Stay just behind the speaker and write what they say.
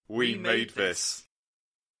We made this.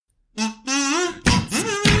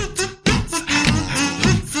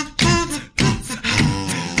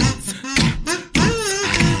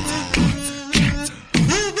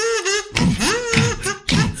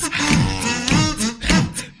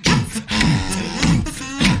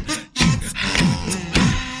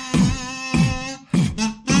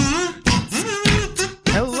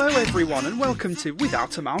 And welcome to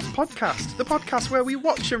Without a Mouse podcast, the podcast where we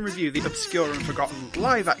watch and review the obscure and forgotten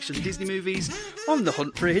live-action Disney movies on the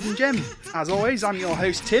hunt for a hidden gem. As always, I'm your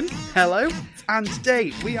host Tim, hello, and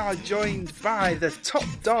today we are joined by the top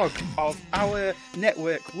dog of our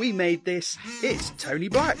network. We made this, it's Tony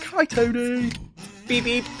Black. Hi Tony! Beep,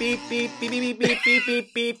 beep, beep, beep, beep, beep, beep, beep,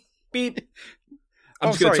 beep, beep, beep.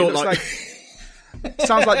 I'm just going to talk like...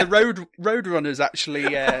 Sounds like the Roadrunners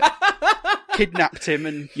actually... kidnapped him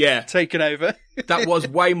and taken over. That was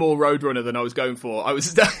way more Roadrunner than I was going for. I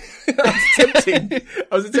was attempting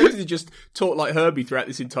to just talk like Herbie throughout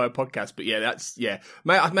this entire podcast. But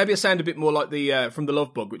maybe I sound a bit more like the from the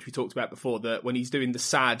Love Bug, which we talked about before. That when he's doing the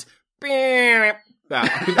sad, I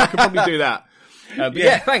could probably do that.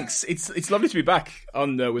 Thanks. It's lovely to be back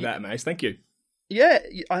on Without a Mouse. Thank you. Yeah,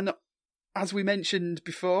 and as we mentioned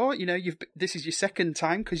before, you know, this is your second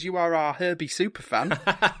time because you are our Herbie superfan.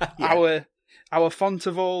 Our font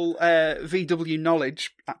of all VW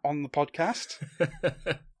knowledge on the podcast.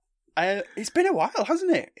 It's been a while,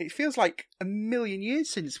 hasn't it? It feels like a million years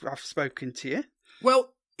since I've spoken to you.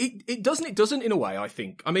 Well, it doesn't in a way, I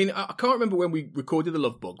think. I mean, I can't remember when we recorded The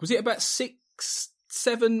Love Bug. Was it about 6,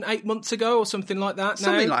 7, 8 months ago or something like that?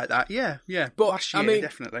 Something like that, yeah. But last year,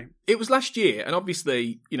 definitely. It was last year, and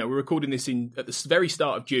obviously, you know, we're recording this at the very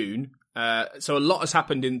start of June, so a lot has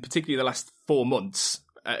happened in particularly the last 4 months.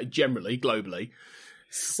 Generally, globally.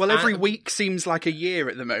 Well, every week seems like a year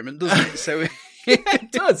at the moment, doesn't it? So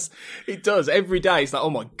it does. It does. Every day it's like,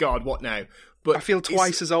 oh my God, what now? But I feel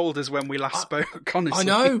twice as old as when we last spoke,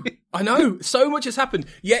 honestly. I know. So much has happened.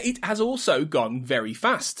 Yet it has also gone very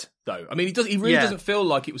fast, though. I mean, it really doesn't feel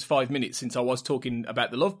like it was 5 minutes since I was talking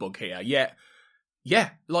about the Love Bug here. Yet,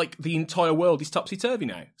 like the entire world is topsy-turvy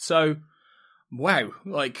now. So, wow,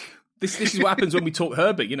 like... This is what happens when we talk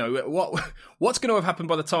Herbie. You know, what's going to have happened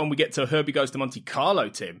by the time we get to Herbie Goes to Monte Carlo,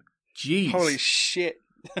 Tim? Jeez. Holy shit.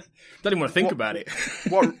 Don't even want to think about it.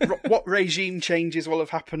 What regime changes will have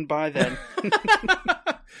happened by then?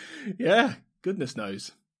 Yeah, goodness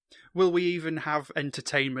knows. Will we even have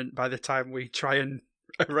entertainment by the time we try and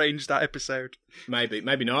arrange that episode? Maybe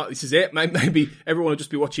not. This is it. Maybe everyone will just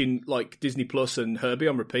be watching like Disney Plus and Herbie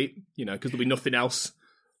on repeat, you know, because there'll be nothing else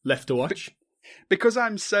left to watch. Because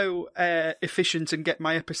I'm so efficient and get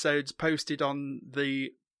my episodes posted on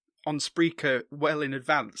Spreaker well in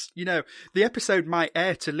advance, you know, the episode might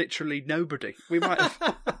air to literally nobody. We might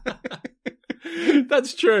have...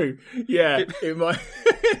 That's true. Yeah, it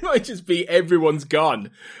might just be everyone's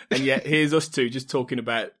gone, and yet here's us two just talking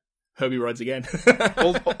about Herbie Rides Again.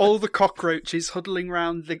 all the cockroaches huddling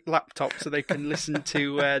around the laptop so they can listen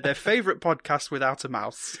to their favourite podcast without a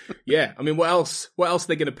mouse. Yeah, I mean, what else are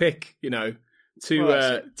they going to pick, you know?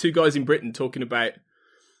 Two guys in Britain talking about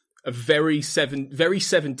a very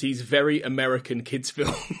 70s, very American kids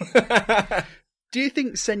film. Do you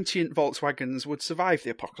think sentient Volkswagens would survive the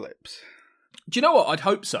apocalypse? Do you know what? I'd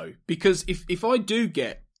hope so. Because if I do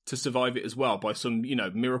get to survive it as well by some, you know,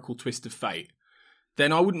 miracle twist of fate,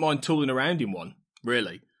 then I wouldn't mind tooling around in one,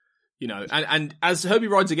 really. You know, and as Herbie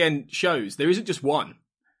Rides Again shows, there isn't just one.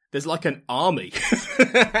 There's like an army.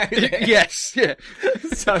 Yes, yeah.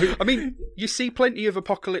 So, I mean, you see plenty of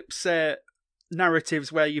apocalypse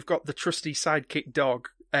narratives where you've got the trusty sidekick dog.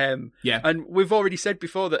 And we've already said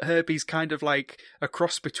before that Herbie's kind of like a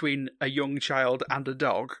cross between a young child and a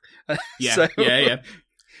dog. Yeah.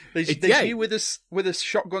 There's you with a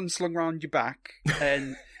shotgun slung around your back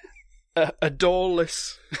and a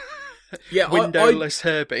doorless, windowless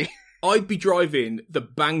Herbie. I'd be driving the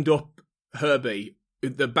banged up Herbie,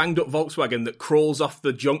 the banged up Volkswagen that crawls off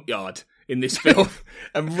the junkyard in this film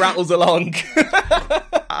and rattles along.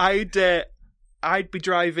 I'd be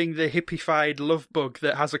driving the hippified Love Bug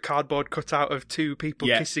that has a cardboard cutout of two people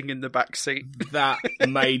kissing in the back seat. That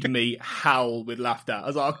made me howl with laughter. I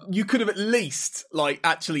was like, you could have at least like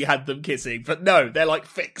actually had them kissing, but no, they're like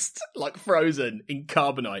fixed, like frozen in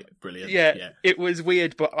carbonite. Brilliant. Yeah. It was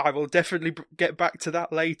weird, but I will definitely get back to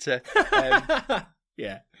that later.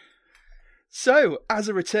 Yeah. So, as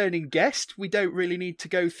a returning guest, we don't really need to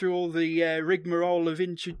go through all the rigmarole of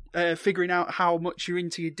figuring out how much you're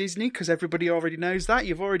into your Disney, because everybody already knows that.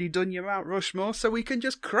 You've already done your Mount Rushmore, so we can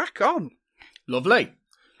just crack on. Lovely.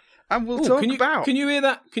 And we'll talk about... Can you hear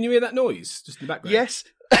that? Can you hear that noise just in the background? Yes.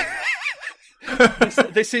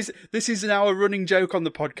 This is now a running joke on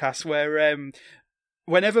the podcast where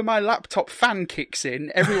whenever my laptop fan kicks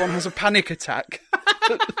in, everyone has a panic attack.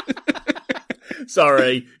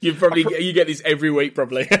 Sorry, you get this every week,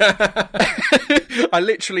 probably. I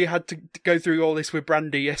literally had to go through all this with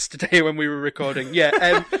Brandy yesterday when we were recording.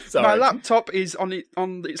 Yeah, my laptop is on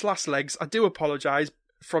its last legs. I do apologise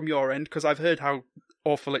from your end because I've heard how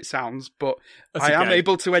awful it sounds, but I am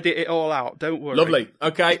able to edit it all out. Don't worry. Lovely.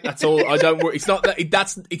 Okay, that's all. I don't worry. It's not that.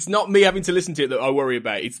 It's not me having to listen to it that I worry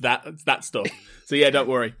about. It's that stuff. So yeah, don't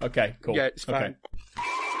worry. Okay, cool. Yeah, it's fine. Okay.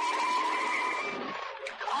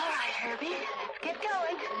 All right, Herbie, let's get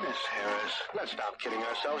going. Miss Harris, let's stop kidding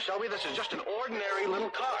ourselves, shall we? This is just an ordinary little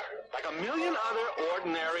car, like a million other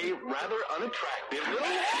ordinary, rather unattractive little.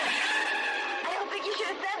 I don't think you should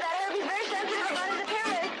have said that. Herbie's very sensitive about his appearance.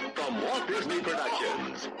 From Walt Disney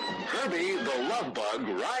Productions, Herbie the Love Bug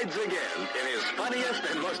rides again in his funniest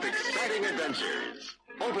and most exciting adventures.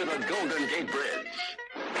 Over the Golden Gate Bridge.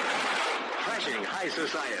 Crashing high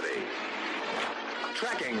society.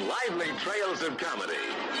 Tracking lively trails of comedy.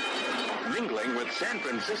 Mingling with San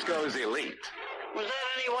Francisco's elite. Was that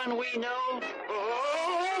anyone we know?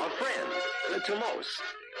 A friend to most.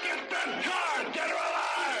 Get that car! Get her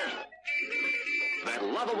alive! That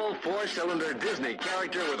lovable four-cylinder Disney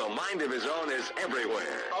character with a mind of his own is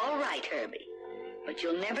everywhere. All right, Herbie. But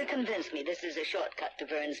you'll never convince me this is a shortcut to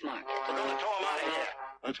Vern's Market. We're going to throw him out of here.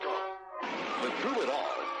 Let's go. But through it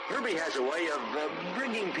all, Herbie has a way of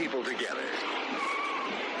bringing people together.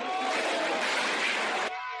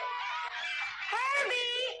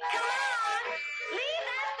 Herbie, come on! Leave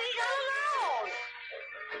that seagull alone!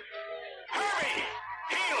 Herbie!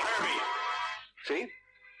 Heel, Herbie! See?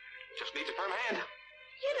 Just needs a firm hand.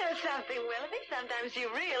 You know something, Willoughby? Sometimes you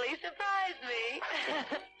really surprise me.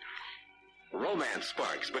 Romance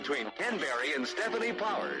sparks between Ken Berry and Stephanie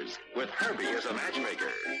Powers, with Herbie as a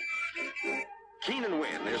matchmaker. Keenan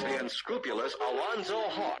Wynn is the unscrupulous Alonzo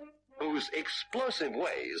Hawk, whose explosive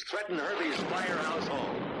ways threaten Herbie's firehouse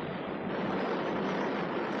home.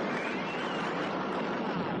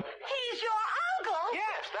 He's your uncle!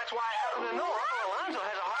 Yes, that's why I happen to know Uncle Alonzo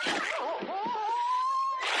has a heart.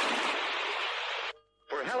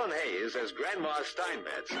 For Helen Hayes as Grandma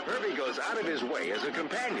Steinmetz, Herbie goes out of his way as a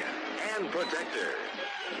companion and protector.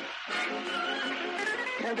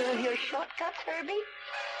 Another of your shortcuts, Herbie?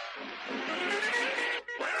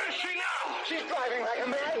 Where is she now? She's driving like a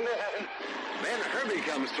madman. Then Herbie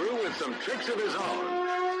comes through with some tricks of his own.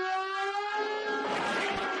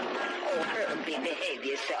 Oh, Herbie, behave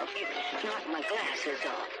yourself. You knocked my glasses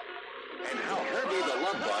off. And how Herbie the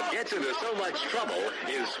Love Bug gets into so much trouble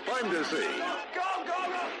is fun to see. Go, go,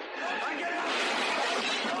 go! I get out!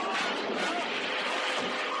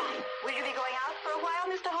 Will you be going out for a while,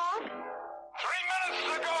 Mr. Hogg? 3 minutes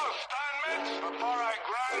to go, Steinmetz, before I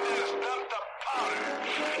grind this dump to powder.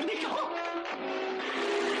 Mr. Hogg!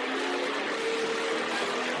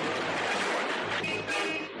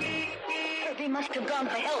 Herbie must have gone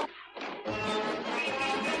for help.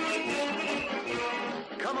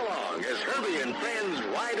 Come along as Herbie and friends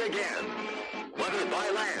ride again, whether by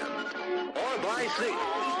land or by sea.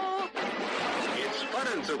 It's fun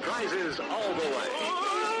and surprises all the way.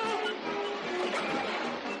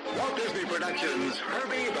 Walt Disney Productions,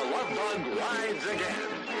 Herbie the Love Bug rides again.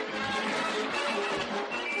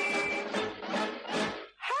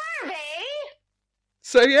 Herbie!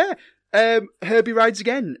 So yeah, Herbie Rides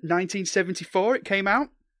Again, 1974. It came out.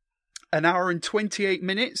 An hour and 28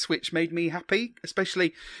 minutes, which made me happy,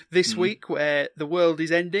 especially this week where the world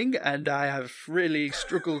is ending and I have really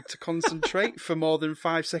struggled to concentrate for more than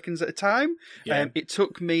 5 seconds at a time. Yeah. It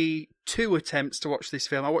took me 2 attempts to watch this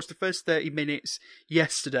film. I watched the first 30 minutes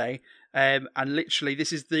yesterday, and literally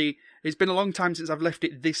it's been a long time since I've left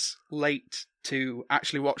it this late to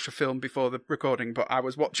actually watch a film before the recording, but I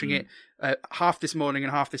was watching it half this morning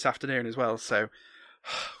and half this afternoon as well, so...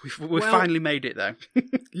 We've finally made it, though.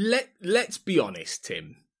 Let's be honest,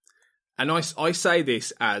 Tim. And I say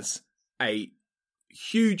this as a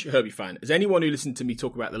huge Herbie fan, as anyone who listened to me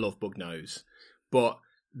talk about The Love Bug knows. But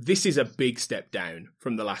this is a big step down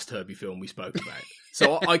from the last Herbie film we spoke about.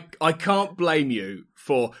 So I can't blame you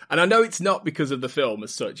for... And I know it's not because of the film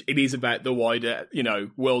as such. It is about the wider,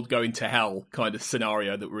 world going to hell kind of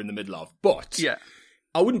scenario that we're in the middle of. But yeah,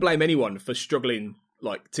 I wouldn't blame anyone for struggling...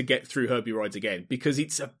 to get through Herbie Rides Again, because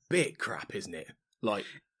it's a bit crap, isn't it?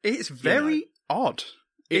 It's very odd.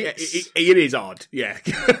 It is odd, yeah.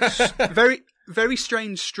 very, very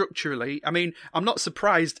strange structurally. I mean, I'm not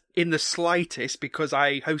surprised in the slightest because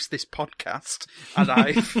I host this podcast and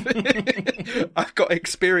I've got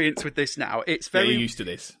experience with this now. It's very you're used to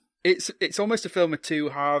this. It's almost a film of two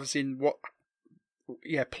halves in what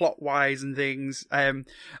plot wise and things. And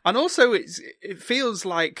also it feels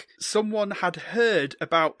like someone had heard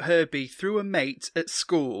about Herbie through a mate at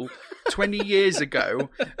school 20 years ago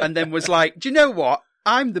and then was like, do you know what?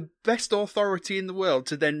 I'm the best authority in the world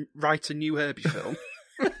to then write a new Herbie film.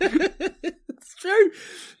 It's true.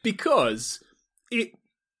 Because it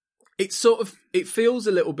feels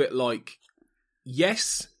a little bit like,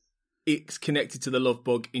 yes, it's connected to the Love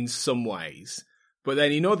Bug in some ways, but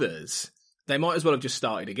then in others, they might as well have just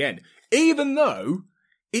started again. Even though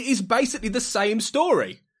it is basically the same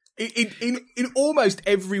story. In almost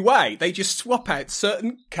every way. They just swap out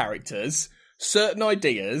certain characters, certain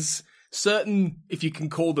ideas, certain, if you can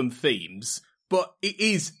call them themes, but it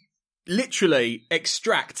is literally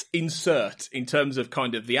extract, insert in terms of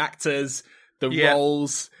kind of the actors, the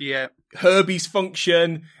roles, Herbie's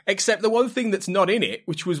function, except the one thing that's not in it,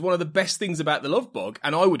 which was one of the best things about the Love Bug,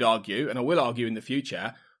 and I would argue, and I will argue in the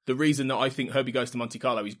future, the reason that I think Herbie Goes to Monte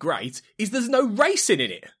Carlo is great is there's no racing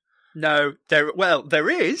in it. No, there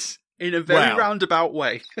is, in a very roundabout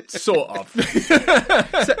way. Sort of.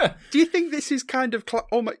 So, do you think this is kind of,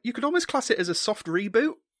 you could almost class it as a soft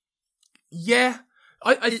reboot? Yeah.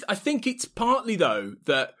 I think it's partly, though,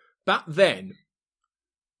 that back then,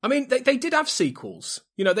 I mean, they did have sequels.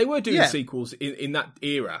 You know, they were doing sequels in that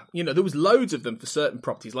era. You know, there was loads of them for certain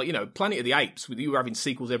properties. Like, you know, Planet of the Apes, you were having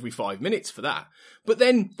sequels every 5 minutes for that. But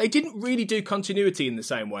then they didn't really do continuity in the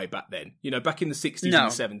same way back then. You know, back in the 60s and the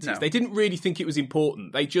 70s. No. They didn't really think it was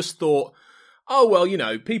important. They just thought, oh, well, you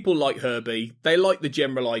know, people like Herbie. They like the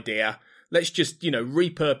general idea. Let's just, you know,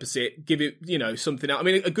 repurpose it, give it, you know, something else. I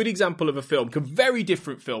mean, a good example of a film, a very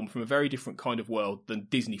different film from a very different kind of world than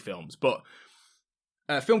Disney films, but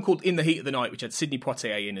a film called In the Heat of the Night, which had Sidney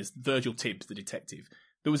Poitier in as Virgil Tibbs, the detective.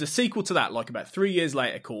 There was a sequel to that, like about 3 years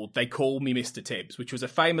later, called They Call Me Mr. Tibbs, which was a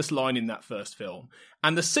famous line in that first film.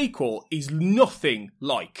 And the sequel is nothing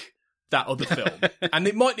like that other film. And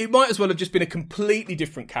it might as well have just been a completely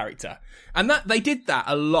different character. And that they did that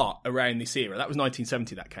a lot around this era. That was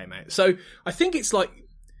 1970 that came out. So I think it's like,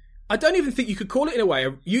 I don't even think you could call it in a way.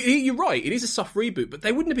 You're right, it is a soft reboot, but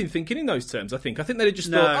they wouldn't have been thinking in those terms, I think. I think they'd have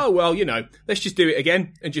just thought, oh, well, you know, let's just do it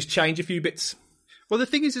again and just change a few bits. Well, the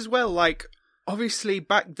thing is as well, like, obviously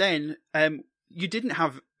back then, you didn't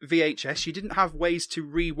have VHS, you didn't have ways to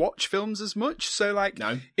re-watch films as much. So, like,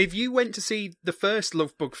 if you went to see the first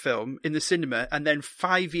Love Bug film in the cinema and then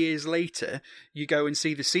 5 years later you go and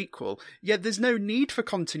see the sequel, there's no need for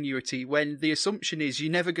continuity when the assumption is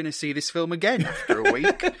you're never going to see this film again after a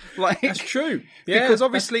week. Like, that's true. Yeah, because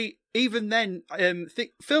obviously, even then,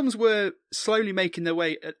 films were slowly making their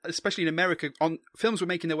way, especially in America, films were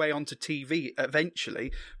making their way onto TV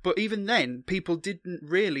eventually. But even then, people didn't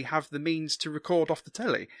really have the means to record off the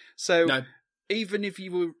telly. So even if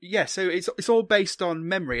you were, so it's all based on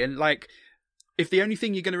memory. And like, if the only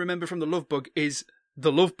thing you're going to remember from the Love Bug is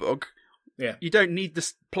the Love Bug, you don't need the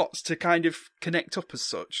plots to kind of connect up as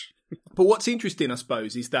such. But what's interesting, I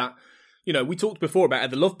suppose, is that, you know, we talked before about how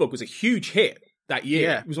the Love Bug was a huge hit that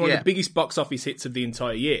year. It was one of the biggest box office hits of the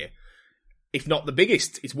entire year. If not the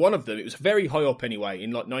biggest, it's one of them. It was very high up anyway,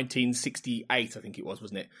 in like 1968, I think it was,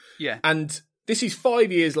 wasn't it? Yeah. And this is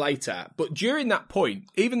 5 years later, but during that point,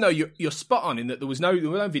 even though you're spot on in that there were no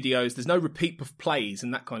videos, there's no repeat of plays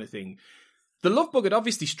and that kind of thing, the Love Bug had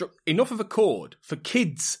obviously struck enough of a chord for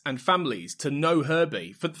kids and families to know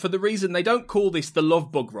Herbie, for the reason they don't call this the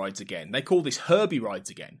Love Bug Rides Again. They call this Herbie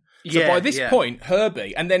Rides Again. So by this point,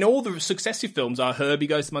 Herbie, and then all the successive films are Herbie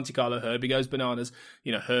Goes to Monte Carlo, Herbie Goes Bananas,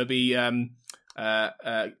 you know, Herbie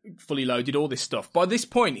Fully Loaded, all this stuff. By this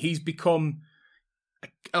point, he's become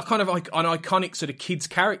a kind of like an iconic sort of kids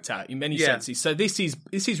character in many senses. So this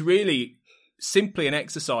is really simply an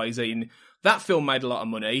exercise in that film made a lot of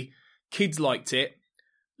money, kids liked it,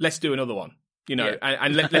 let's do another one, you know,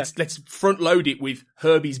 and let's front load it with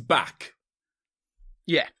Herbie's back.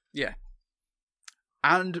 Yeah.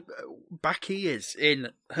 And back he is in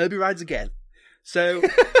Herbie Rides Again. So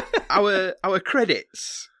our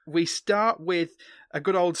credits, we start with a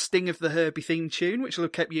good old Sting of the Herbie theme tune, which will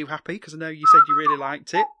have kept you happy because I know you said you really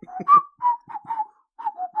liked it.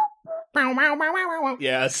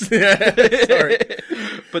 Yes. Sorry.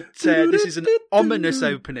 But this is an ominous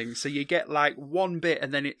opening, so you get like one bit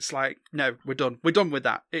and then it's like, no, we're done with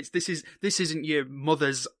that. This isn't your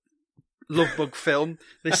mother's Love Bug film.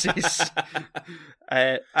 This is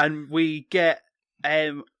and we get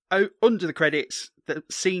under the credits the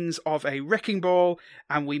scenes of a wrecking ball,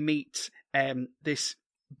 and we meet this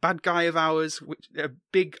bad guy of ours, a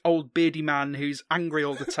big old beardy man who's angry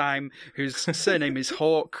all the time, whose surname is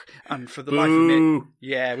Hawk, and for the life of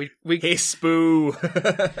me, we hiss boo.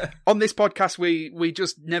 On this podcast we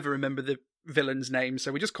just never remember villain's name,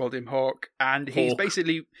 so we just called him Hawk. And Hawk.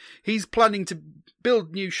 he's planning to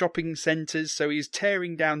build new shopping centres, so he's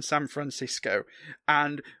tearing down San Francisco.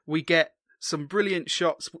 And we get some brilliant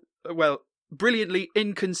shots, well, brilliantly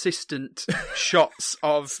inconsistent shots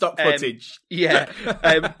of stock footage.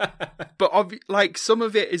 But like some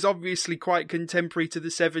of it is obviously quite contemporary to the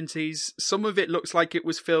 70s. Some of it looks like it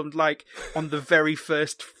was filmed like on the very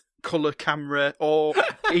first colour camera, or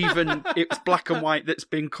even it's black and white that's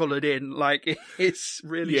been coloured in. Like it's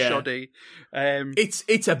really shoddy.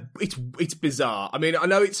 It's bizarre. I mean, I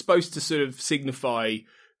know it's supposed to sort of signify,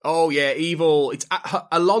 evil. It's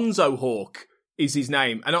Alonzo Hawk is his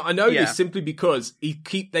name, and I know this simply because the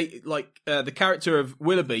character of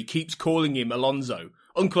Willoughby keeps calling him Alonzo,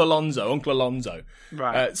 Uncle Alonzo.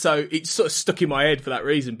 Right. So it's sort of stuck in my head for that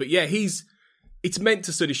reason. But yeah, it's meant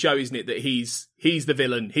to sort of show, isn't it, that he's the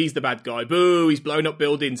villain, he's the bad guy. Boo! He's blown up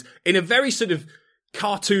buildings in a very sort of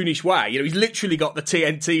cartoonish way. You know, he's literally got the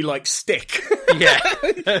TNT like stick.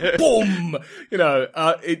 Yeah. Boom! You know,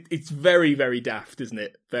 it's very, very daft, isn't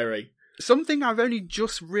it? Very. Something I've only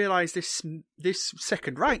just realised this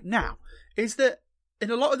second right now is that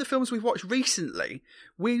in a lot of the films we've watched recently,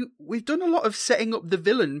 we've done a lot of setting up the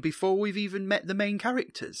villain before we've even met the main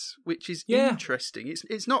characters, which is interesting.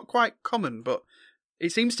 It's not quite common, but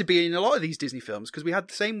it seems to be in a lot of these Disney films, because we had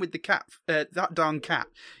the same with the cat, that darn cat.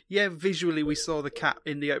 Yeah, visually we saw the cat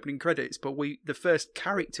in the opening credits, but the first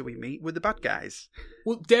character we meet were the bad guys.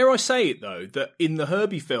 Well, dare I say it though, that in the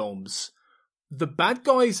Herbie films, the bad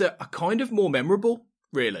guys are kind of more memorable,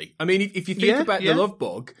 really. I mean, if you think about The Love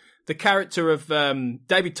Bug, the character of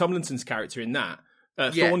David Tomlinson's character in that,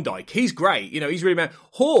 Thorndike, he's great. You know, he's really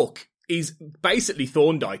Hawk is basically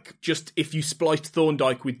Thorndike, just if you spliced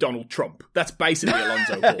Thorndike with Donald Trump. That's basically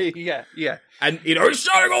Alonzo Hawk. Yeah. And, you know, he's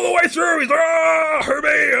shouting all the way through. He's like,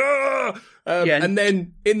 Herbie, And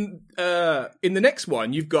then in the next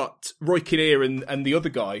one, you've got Roy Kinnear and the other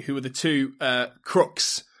guy, who are the two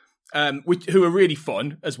crooks, who are really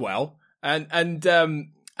fun as well. And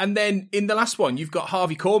then in the last one, you've got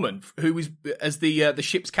Harvey Korman, who is as the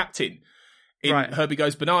ship's captain in Herbie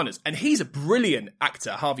Goes Bananas. And he's a brilliant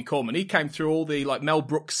actor, Harvey Korman. He came through all the like Mel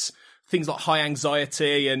Brooks things like High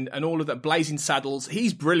Anxiety and all of that, Blazing Saddles.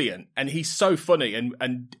 He's brilliant, and he's so funny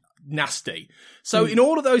and nasty. So in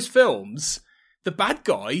all of those films, the bad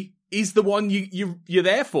guy is the one you're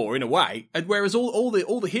there for in a way, and whereas all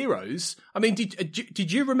the heroes. I mean,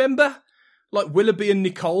 did you remember like Willoughby and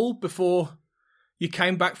Nicole before you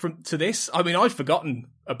came back to this? I mean, I'd forgotten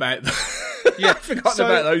about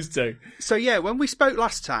about those two. So yeah, when we spoke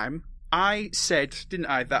last time, I said, didn't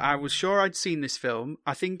I, that I was sure I'd seen this film.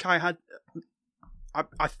 I think I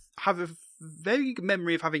have a vague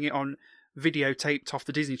memory of having it on videotaped off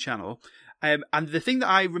the Disney Channel. And the thing that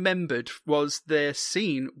I remembered was the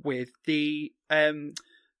scene with the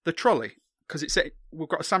trolley, because we've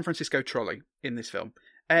got a San Francisco trolley in this film.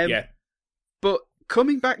 But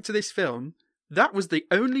coming back to this film, that was the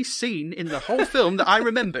only scene in the whole film that I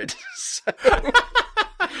remembered. So,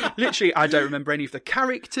 literally, I don't remember any of the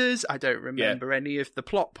characters. I don't remember any of the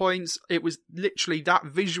plot points. It was literally that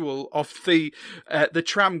visual of the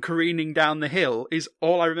tram careening down the hill is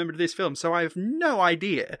all I remembered of this film. So I have no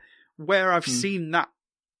idea where I've seen that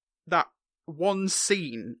one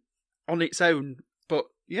scene on its own. But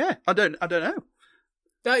yeah, I don't know.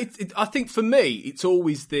 I think for me, it's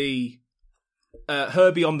always the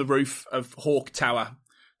Herbie on the roof of Hawk Tower,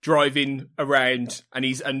 driving around,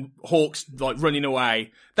 and Hawk's like running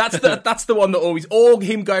away. That's the one that always, or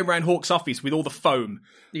him going around Hawk's office with all the foam,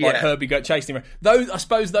 like Herbie chasing him around. I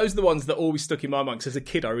suppose those are the ones that always stuck in my mind, because as a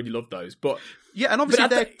kid I really loved those. But yeah, and obviously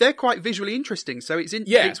they're quite visually interesting, so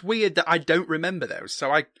it's weird that I don't remember those,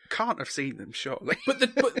 so I can't have seen them surely.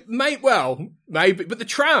 Maybe, but the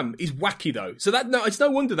tram is wacky though, so it's no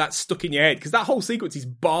wonder that's stuck in your head, because that whole sequence is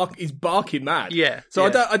barking mad. Yeah, so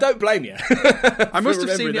I don't blame you. I must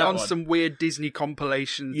have seen it on some weird Disney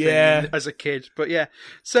compilation thing as a kid, but yeah.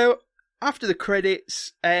 So after the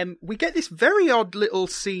credits, we get this very odd little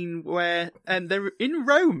scene where they're in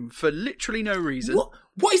Rome for literally no reason.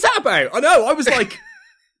 What is that about? I know, I was like,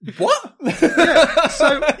 what? The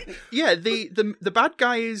bad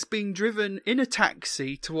guy is being driven in a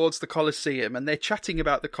taxi towards the Colosseum, and they're chatting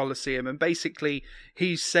about the Colosseum, and basically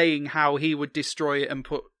he's saying how he would destroy it and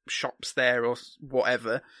put shops there or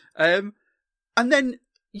whatever. And then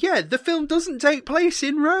the film doesn't take place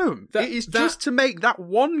in Rome. It is just to make that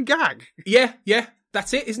one gag. Yeah,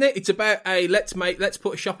 that's it, isn't it? It's about a let's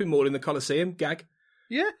put a shopping mall in the Colosseum gag.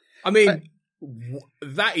 Yeah, I mean,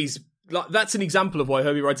 that's an example of why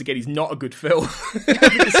Herbie Rides Again is not a good film.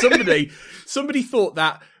 Because somebody thought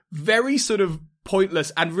that very sort of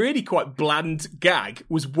pointless and really quite bland gag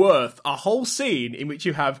was worth a whole scene in which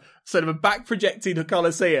you have sort of a back-projected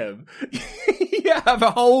Colosseum. You have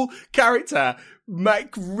a whole character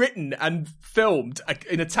written and filmed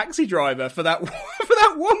in a taxi driver for that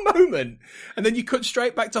one moment, and then you cut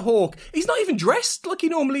straight back to Hawk. He's not even dressed like he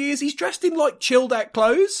normally is. He's dressed in like chilled out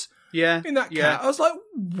clothes. Yeah, in that cat. I was like,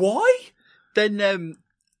 why? Then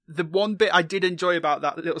the one bit I did enjoy about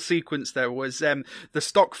that little sequence though was the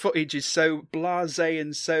stock footage is so blasé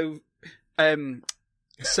and so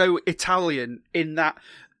Italian in that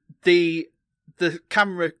the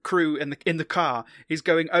camera crew in the car is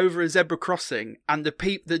going over a zebra crossing, and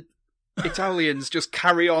the Italians just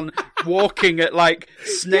carry on walking at like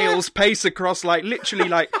snail's pace across, like literally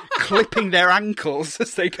like clipping their ankles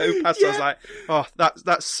as they go past. I was like, oh,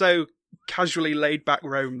 that's so casually laid back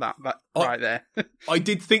Rome that right there. I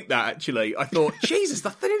did think that actually. I thought, Jesus,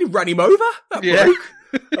 they nearly ran him over. That bloke.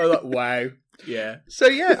 I was like, wow. Yeah. So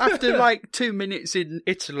yeah, after like 2 minutes in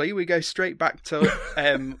Italy, we go straight back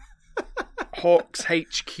to Hawk's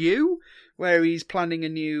HQ, where he's planning a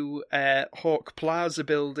new Hawk Plaza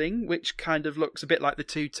building, which kind of looks a bit like the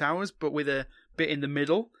Two Towers, but with a bit in the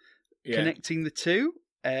middle, connecting the two.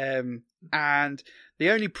 And the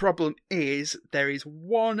only problem is there is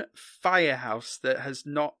one firehouse that has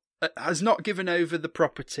not given over the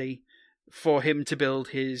property for him to build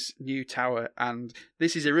his new tower, and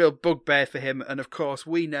this is a real bugbear for him. And of course,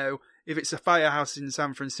 we know if it's a firehouse in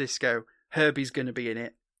San Francisco, Herbie's going to be in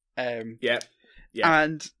it. Yeah.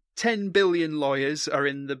 And 10 billion lawyers are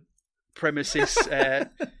in the premises,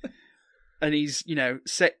 and he's,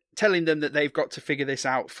 telling them that they've got to figure this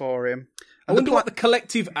out for him. I wonder what the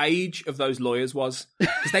collective age of those lawyers was,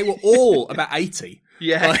 because they were all about 80.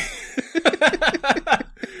 Yeah.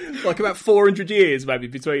 Like about 400 years maybe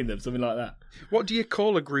between them, something like that. What do you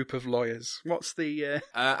call a group of lawyers? What's the...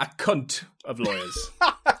 A cunt of lawyers.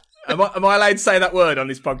 Am I allowed to say that word on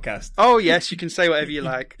this podcast? Oh, yes, you can say whatever you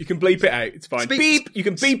like. You can bleep it out, it's fine. Beep! You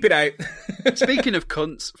can beep it out. Speaking of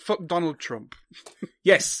cunts, fuck Donald Trump.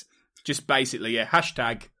 Yes, just basically, yeah.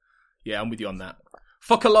 Hashtag, yeah, I'm with you on that.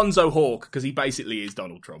 Fuck Alonzo Hawk, because he basically is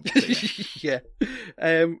Donald Trump. So, yeah.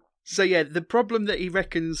 So yeah, the problem that he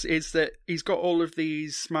reckons is that he's got all of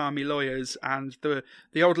these smarmy lawyers, and the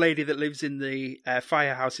old lady that lives in the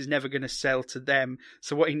firehouse is never going to sell to them.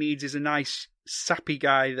 So what he needs is a nice sappy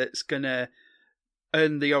guy that's going to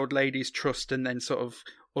earn the old lady's trust and then sort of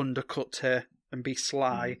undercut her and be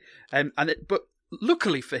sly. But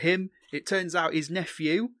luckily for him, it turns out his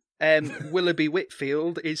nephew, Willoughby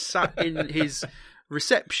Whitfield, is sat in his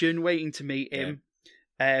reception waiting to meet him.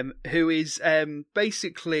 Who is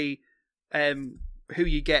basically who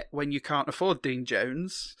you get when you can't afford Dean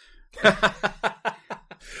Jones.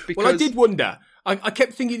 Well, I did wonder. I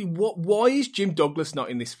kept thinking, why is Jim Douglas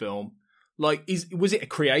not in this film? Like, was it a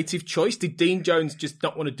creative choice? Did Dean Jones just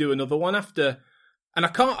not want to do another one after? And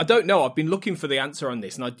I don't know. I've been looking for the answer on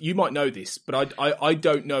this, and you might know this, but I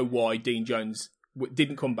don't know why Dean Jones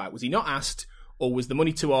didn't come back. Was he not asked, or was the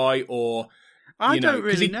money too high, or I don't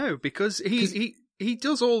really know, because he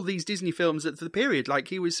does all these Disney films at the period. Like,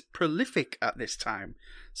 he was prolific at this time.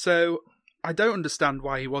 So I don't understand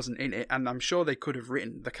why he wasn't in it, and I'm sure they could have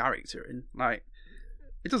written the character in. Like,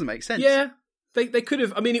 it doesn't make sense. Yeah, they could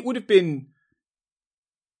have. I mean, it would have been...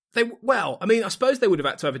 I suppose they would have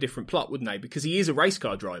had to have a different plot, wouldn't they? Because he is a race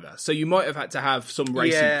car driver. So you might have had to have some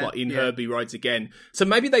racing plot in Herbie Rides Again. So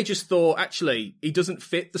maybe they just thought, actually, he doesn't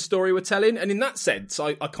fit the story we're telling. And in that sense,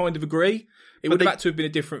 I kind of agree. It would have had to have been a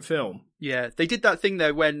different film. Yeah, they did that thing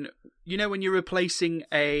though when you're replacing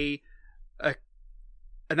an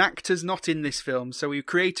actor's not in this film, so we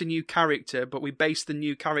create a new character, but we base the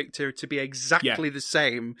new character to be exactly the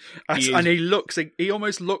same. And he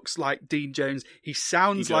almost looks like Dean Jones. He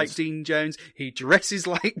sounds like Dean Jones. He dresses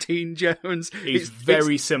like Dean Jones. He's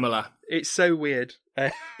very similar. It's so weird.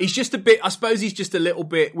 He's just a bit, I suppose he's just a little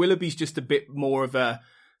bit, Willoughby's just a bit more of a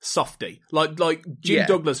softy. Like Jim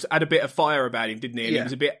Douglas had a bit of fire about him, didn't he? And he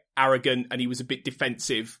was a bit arrogant and he was a bit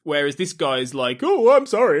defensive. Whereas this guy's like, oh, I'm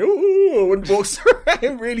sorry. Oh, and walks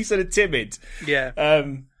around really sort of timid. Yeah.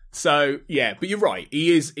 So, yeah, but you're right.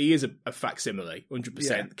 He is a facsimile, 100%.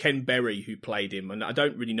 Yeah. Ken Berry, who played him, and I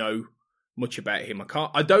don't really know much about him.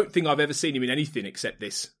 I don't think I've ever seen him in anything except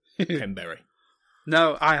this, Ken Berry.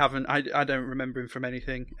 No, I haven't. I don't remember him from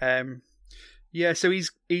anything. So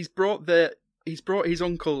he's brought his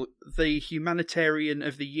uncle the Humanitarian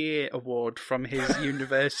of the Year award from his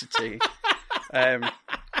university.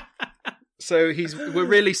 So we're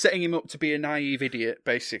really setting him up to be a naive idiot,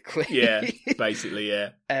 basically. Yeah, basically, yeah.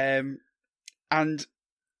 And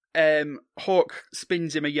Hawk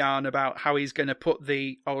spins him a yarn about how he's going to put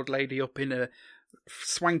the old lady up in a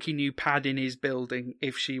swanky new pad in his building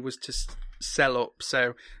if she was to sell up.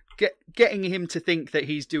 So getting him to think that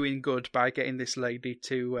he's doing good by getting this lady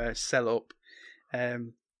to sell up.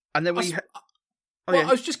 And then we... I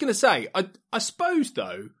was just going to say, I suppose,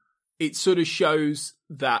 though, it sort of shows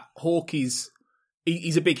that Hawk he's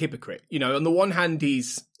a big hypocrite. You know, on the one hand,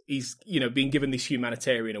 he's being given this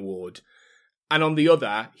humanitarian award, and on the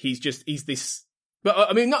other, he's this. But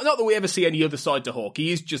I mean, not that we ever see any other side to Hawk.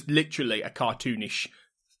 He is just literally a cartoonish,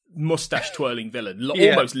 mustache twirling villain,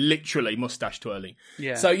 almost literally mustache twirling.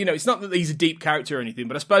 Yeah. So it's not that he's a deep character or anything,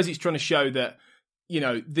 but I suppose it's trying to show that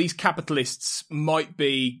these capitalists might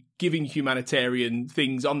be giving humanitarian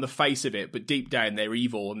things on the face of it, but deep down they're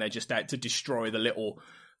evil and they're just out to destroy the little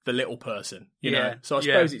person. You know. So I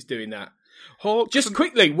suppose it's doing that. Hawk. Just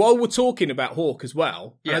quickly, while we're talking about Hawk as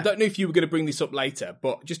well, and I don't know if you were going to bring this up later,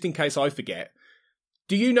 but just in case I forget,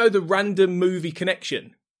 do you know the random movie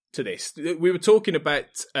connection to this? We were talking about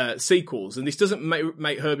sequels, and this doesn't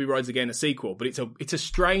make Herbie Rides Again a sequel, but it's a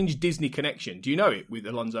strange Disney connection. Do you know it with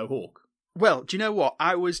Alonzo Hawk? Well, do you know what?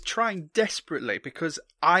 I was trying desperately because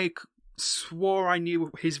I swore I knew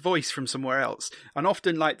his voice from somewhere else. And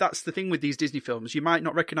often, that's the thing with these Disney films. You might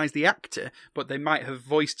not recognise the actor, but they might have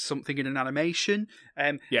voiced something in an animation.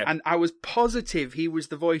 And I was positive he was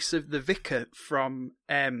the voice of the vicar from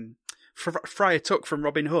Friar Tuck from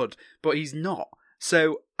Robin Hood, but he's not.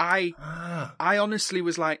 So I honestly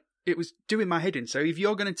was like, it was doing my head in. So if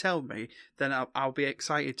you're going to tell me, then I'll be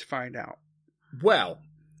excited to find out. Well,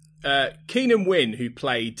 Keenan Wynn, who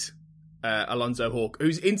played Alonzo Hawk,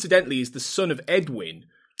 who's incidentally is the son of Ed Wynn,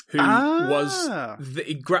 who was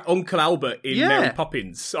Uncle Albert in Mary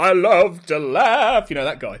Poppins. I love to laugh. You know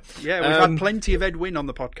that guy. Yeah, we've had plenty of Ed Wynn on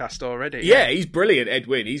the podcast already. Yeah, he's brilliant, Ed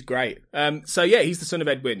Wynn. He's great. He's the son of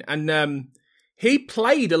Ed Wynn. And he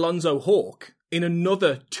played Alonzo Hawk in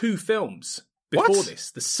another 2 films before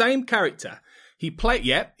this. The same character. He played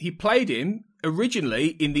him originally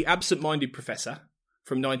in The Absent-Minded Professor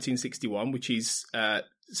from 1961, which is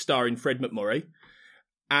starring Fred MacMurray.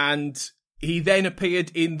 And he then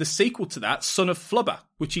appeared in the sequel to that, Son of Flubber,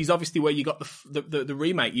 which is obviously where you got the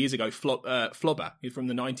remake years ago, Flubber, from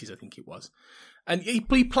the 90s, I think it was. And he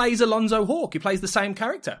plays Alonzo Hawk. He plays the same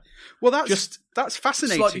character. Well, that's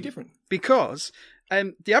fascinating. Slightly different. Because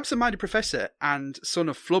The Absent-Minded Professor and Son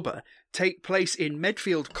of Flubber take place in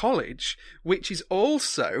Medfield College, which is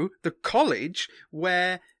also the college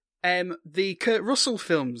where the Kurt Russell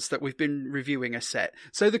films that we've been reviewing are set.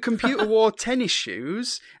 So the Computer Wore Tennis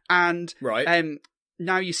Shoes and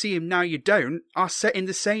Now You See Him, Now You Don't are set in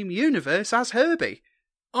the same universe as Herbie.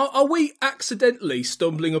 Are we accidentally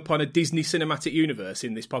stumbling upon a Disney cinematic universe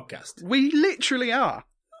in this podcast? We literally are.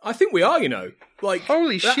 I think we are,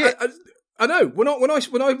 Holy shit. I know. When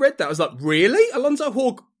I read that, I was like, really? Alonzo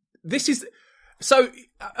Hawk, this is... So,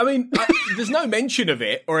 I mean, there's no mention of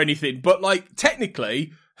it or anything, but,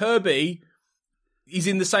 technically... Herbie is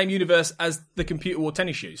in the same universe as the Computer Wore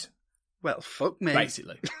Tennis Shoes. Well, fuck me.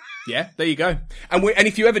 Basically. Yeah, there you go. And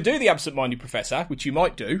if you ever do The Absent-Minded Professor, which you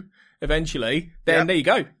might do eventually, then there you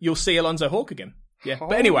go. You'll see Alonzo Hawk again. Yeah.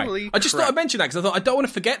 But anyway, I just thought I'd mention that because I thought I don't want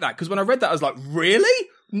to forget that because when I read that, I was like, really?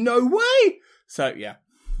 No way? So, yeah.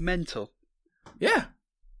 Mental. Yeah.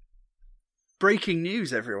 Breaking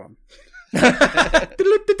news, everyone.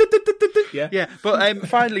 Yeah. But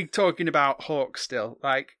finally talking about Hawk still,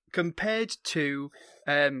 compared to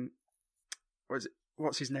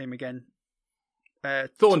what's his name again?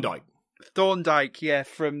 Thorndike, from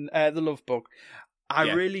The Love Bug.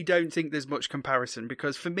 I really don't think there's much comparison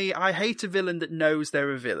because for me, I hate a villain that knows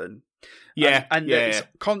they're a villain. And that's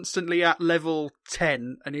constantly at level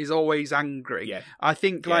 10 and is always angry. Yeah. I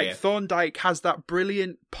think Thorndike has that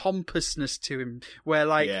brilliant pompousness to him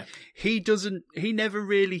where he never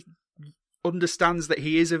really understands that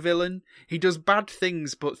he is a villain. He does bad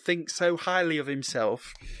things but thinks so highly of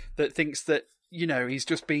himself that thinks that, he's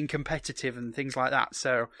just being competitive and things like that.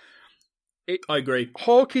 So I agree.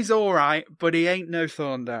 Hawk is alright, but he ain't no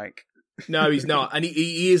Thorndike. No, he's not. And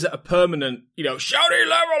he is at a permanent, shouty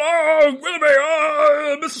level,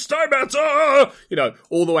 Willoughby, Mr. Steinmetz,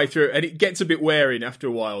 all the way through. And it gets a bit wearing after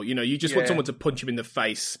a while. You just want someone to punch him in the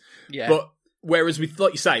face. Yeah. But whereas with,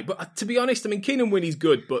 like you say, but to be honest, I mean, Keenan Wynn is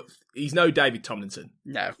good, but he's no David Tomlinson.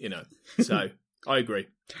 No. So I agree.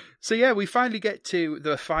 So yeah, we finally get to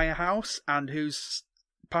the firehouse and who's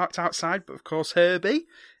parked outside, but of course Herbie.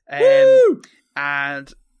 Woo!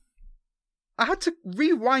 And I had to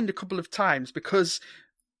rewind a couple of times because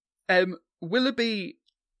Willoughby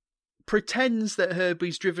pretends that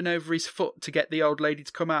Herbie's driven over his foot to get the old lady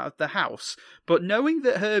to come out of the house. But knowing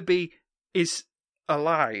that Herbie is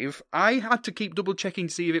alive, I had to keep double checking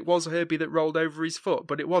to see if it was Herbie that rolled over his foot,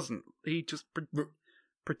 but it wasn't. He just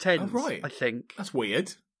pretends. Oh, right. I think That's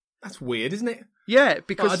weird. That's weird, isn't it? Yeah,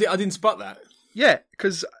 because I didn't spot that. Yeah,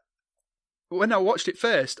 because when I watched it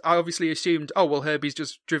first, I obviously assumed, oh, well, Herbie's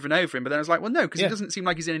just driven over him. But then I was like, well, no, because he doesn't seem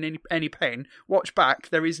like he's in any pain. Watch back.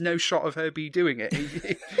 There is no shot of Herbie doing it.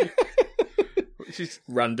 Which is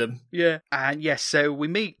random. Yeah. And yes, so we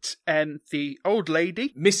meet the old lady.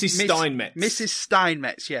 Mrs. Steinmetz. Mrs.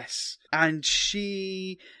 Steinmetz, yes. And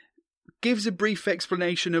she gives a brief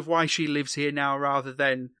explanation of why she lives here now rather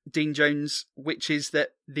than Dean Jones, which is that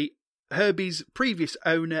Herbie's previous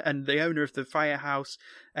owner and the owner of the firehouse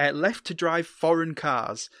left to drive foreign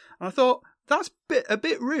cars. And I thought, that's a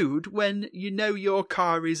bit rude when you know your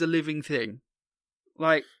car is a living thing.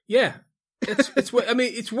 Like, yeah, it's I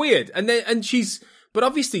mean, it's weird. But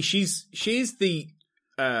obviously she's the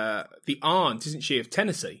aunt, isn't she, of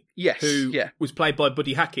Tennessee? Yes, who was played by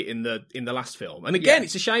Buddy Hackett in the last film. And again,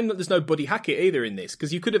 it's a shame that there's no Buddy Hackett either in this,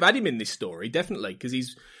 because you could have had him in this story, definitely,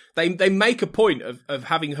 because they make a point of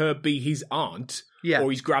having her be his aunt or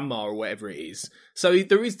his grandma or whatever it is. So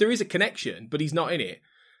there is a connection, but he's not in it.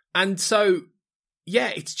 And so,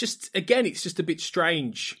 yeah, it's just a bit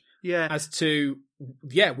strange as to,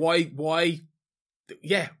 why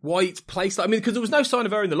it's placed. I mean, because there was no sign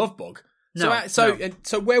of her in The Love Bug. No,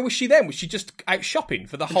 so where was she then? Was she just out shopping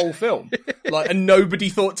for the whole film? And nobody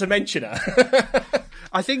thought to mention her?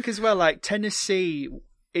 I think as well, like, Tennessee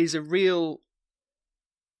is a real...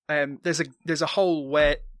 there's a hole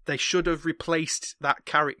where they should have replaced that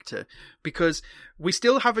character, because we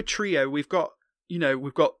still have a trio. We've got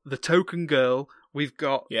the token girl, we've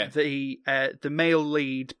got the male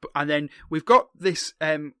lead, and then we've got this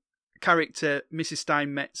character, Mrs.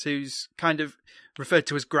 Steinmetz, who's kind of referred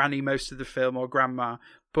to as Granny most of the film, or Grandma,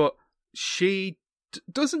 but she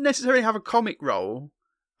doesn't necessarily have a comic role,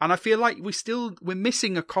 and I feel like we're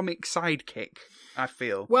missing a comic sidekick. I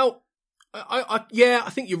feel. Well, I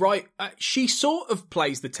think you're right. She sort of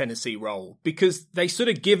plays the Tennessee role, because they sort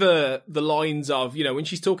of give her the lines of, when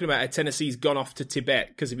she's talking about how Tennessee's gone off to Tibet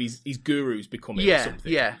because of his guru's becoming or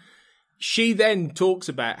something. Yeah. She then talks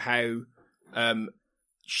about how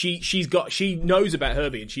she knows about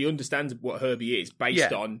Herbie, and she understands what Herbie is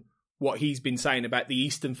based on what he's been saying about the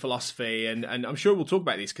Eastern philosophy, and I'm sure we'll talk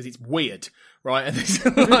about this because it's weird, right? And it's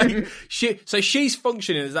so she's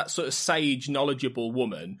functioning as that sort of sage, knowledgeable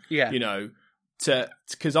woman,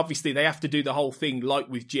 because obviously they have to do the whole thing like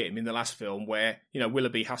with Jim in the last film, where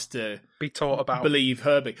Willoughby has to be taught about believe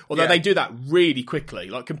Herbie, although they do that really quickly.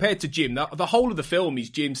 Like, compared to Jim, the whole of the film is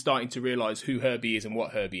Jim starting to realise who Herbie is and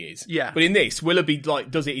what Herbie is. Yeah, but in this, Willoughby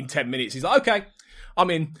does it in 10 minutes. He's like, okay, I'm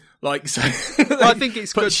in. So well, I think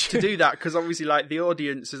it's good to do that, because obviously, like, the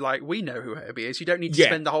audience is like, we know who Herbie is. You don't need to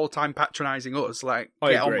spend the whole time patronising us. Like,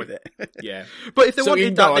 get on with it. Yeah. But if they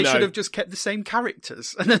wanted that, they should have just kept the same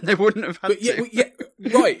characters, and then they wouldn't have had to.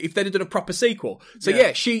 Right. If they'd have done a proper sequel. So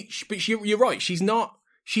you're right. She's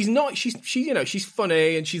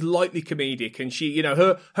funny, and she's lightly comedic, and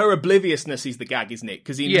her obliviousness is the gag, isn't it?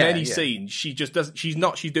 Because in many scenes, she just doesn't. She's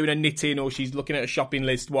doing her knitting, or she's looking at a shopping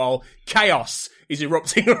list while chaos is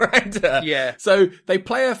erupting around her. Yeah. So they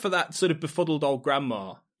play her for that sort of befuddled old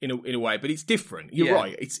grandma in a way, but it's different. You're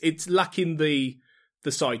right. It's lacking the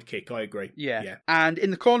sidekick. I agree. Yeah. And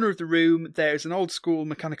in the corner of the room, there's an old school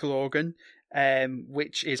mechanical organ,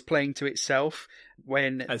 which is playing to itself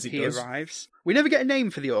when he arrives. We never get a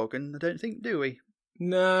name for the organ, I don't think, do we?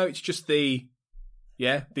 No, it's just the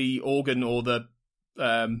organ, or the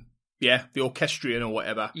orchestrion or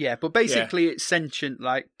whatever. Yeah, but basically it's sentient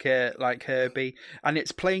like Herbie, and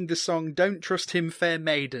it's playing the song "Don't Trust Him, Fair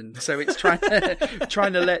Maiden." So it's trying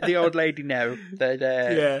to let the old lady know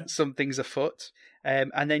that something's afoot.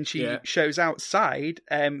 And then she shows outside.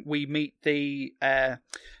 We meet the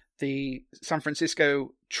San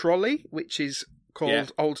Francisco trolley, which is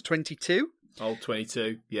called Old 22. Old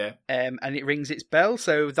 22, yeah. And it rings its bell,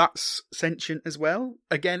 so that's sentient as well.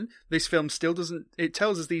 Again, this film still doesn't... It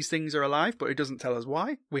tells us these things are alive, but it doesn't tell us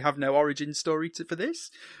why. We have no origin story for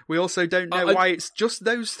this. We also don't know why it's just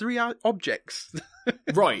those three objects.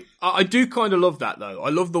 Right. I do kind of love that, though. I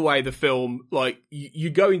love the way the film, like, you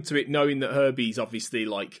go into it knowing that Herbie's obviously,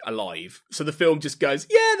 like, alive. So the film just goes,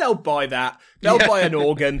 yeah, they'll buy that. They'll buy an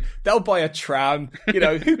organ. They'll buy a tram.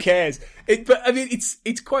 Who cares? But, I mean,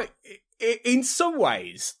 it's quite... In some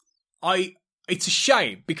ways, it's a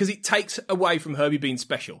shame, because it takes away from Herbie being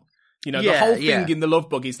special. The whole thing in The Love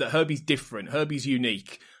Bug is that Herbie's different, Herbie's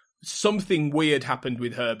unique. something weird happened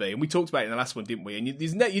with Herbie, and we talked about it in the last one, didn't we? And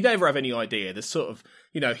you never have any idea. There's sort of,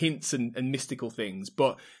 hints and mystical things,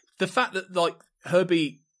 but the fact that like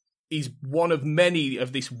Herbie is one of many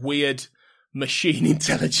of this weird machine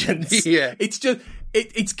intelligence. Yeah, it's just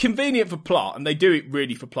it's convenient for plot, and they do it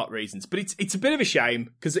really for plot reasons. But it's a bit of a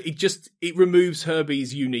shame because it removes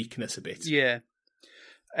Herbie's uniqueness a bit. Yeah.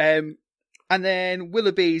 And then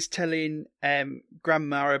Willoughby's telling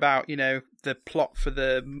Grandma about, the plot for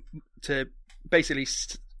to basically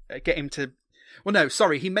get him to... Well, no,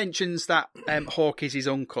 sorry, he mentions that Hawk is his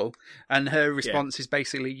uncle, and her response is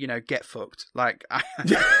basically, get fucked. Like...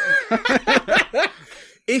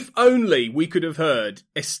 If only we could have heard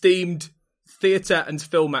esteemed theatre and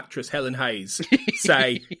film actress Helen Hayes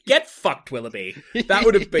say, get fucked, Willoughby. That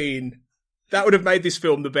would have made this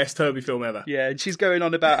film the best Herbie film ever. Yeah, and she's going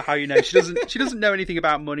on about how, she doesn't know anything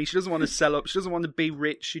about money. She doesn't want to sell up. She doesn't want to be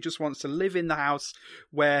rich. She just wants to live in the house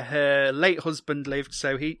where her late husband lived.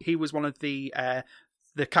 So he was one of the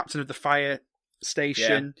captain of the fire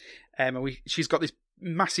station. Yeah. And she's got this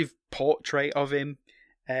massive portrait of him,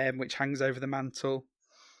 which hangs over the mantle.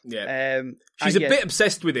 Yeah. She's a bit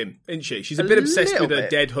obsessed with him, isn't she? She's a bit obsessed with her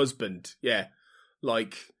dead husband. Yeah.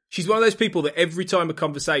 Like... She's one of those people that every time a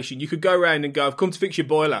conversation, you could go around and go, I've come to fix your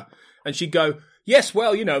boiler. And she'd go, yes,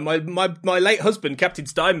 well, my late husband, Captain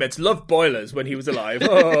Steinmetz, loved boilers when he was alive.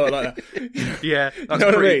 Oh, like that. Yeah, that's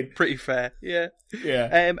pretty fair. Yeah.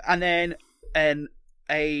 Yeah. And then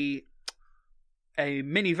a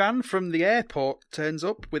minivan from the airport turns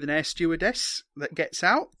up with an air stewardess that gets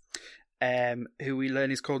out, who we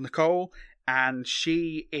learn is called Nicole. And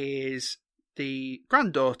she is the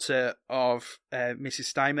granddaughter of Mrs.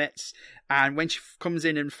 Steinmetz, and when she comes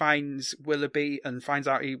in and finds Willoughby and finds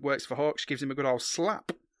out he works for Hawk, she gives him a good old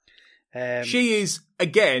slap. She is,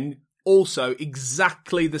 again, also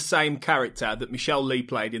exactly the same character that Michelle Lee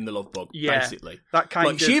played in The Love Bug, basically. That kind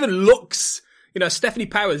of... She even looks... Stephanie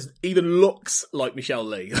Powers even looks like Michelle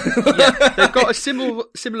Lee. Yeah, they've got a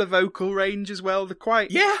similar vocal range as well. They're quite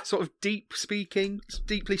sort of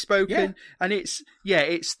deeply spoken. Yeah. And it's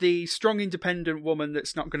the strong, independent woman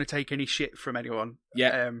that's not going to take any shit from anyone.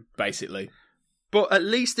 Yeah, basically. But at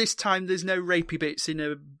least this time there's no rapey bits in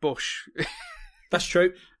a bush. That's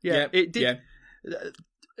true. Yeah, it did. Yeah.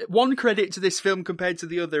 One credit to this film compared to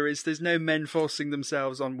the other is there's no men forcing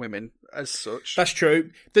themselves on women as such. That's true.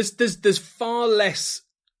 There's far less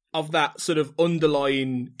of that sort of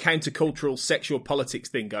underlying countercultural sexual politics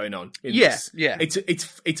thing going on. This. Yeah.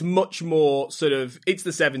 It's much more sort of, it's the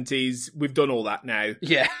 70s. We've done all that now.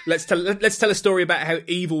 Yeah. Let's tell a story about how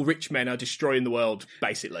evil rich men are destroying the world,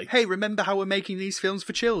 basically. Hey, remember how we're making these films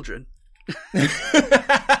for children?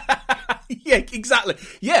 Yeah, exactly.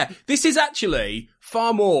 Yeah, this is actually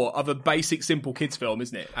far more of a basic, simple kids' film,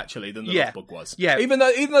 isn't it? Actually, than The Love Bug was. Yeah. Even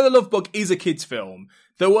though The Love Bug is a kids' film,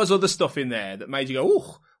 there was other stuff in there that made you go,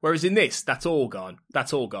 "Ooh." Whereas in this, that's all gone.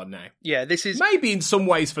 That's all gone now. Yeah, this is maybe in some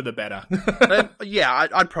ways for the better. Yeah,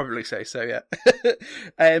 I'd probably say so.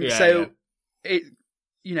 Yeah.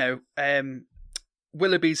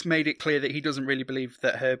 Willoughby's made it clear that he doesn't really believe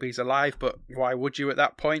that Herbie's alive, but why would you at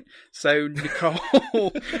that point? So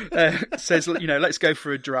Nicole says, let's go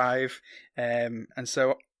for a drive. And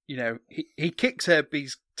so, he kicks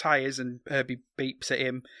Herbie's tyres and Herbie beeps at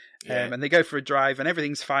him. And they go for a drive and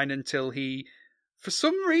everything's fine until he, for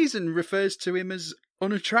some reason, refers to him as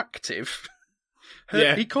unattractive.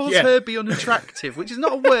 He calls Herbie unattractive, which is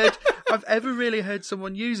not a word I've ever really heard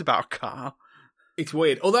someone use about a car. It's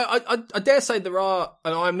weird. Although I dare say there are,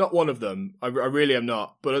 and I'm not one of them, I really am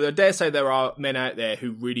not, but I dare say there are men out there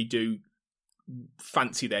who really do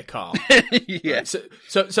fancy their car. Yeah.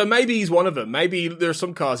 So maybe he's one of them. Maybe there are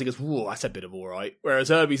some cars he goes, whoa, that's a bit of all right. Whereas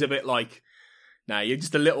Herbie's a bit like, nah, you're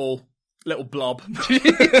just a little blob.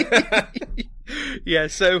 Yeah,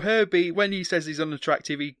 so Herbie, when he says he's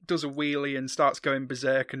unattractive, he does a wheelie and starts going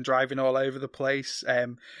berserk and driving all over the place.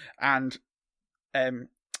 And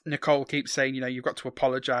Nicole keeps saying, you've got to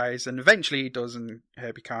apologise, and eventually he does, and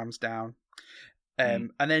Herbie calms down.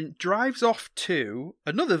 And then drives off to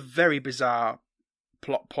another very bizarre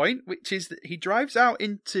plot point, which is that he drives out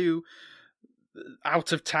of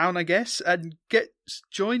town, I guess, and gets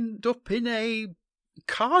joined up in a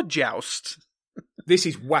car joust. This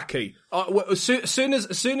is wacky. As soon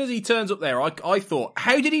as he turns up there, I thought,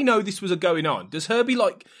 how did he know this was going on? Has Herbie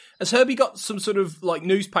got some sort of like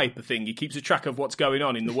newspaper thing? He keeps a track of what's going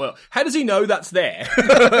on in the world. How does he know that's there?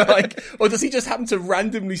 Or does he just happen to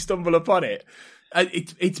randomly stumble upon it?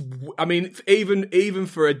 I mean, even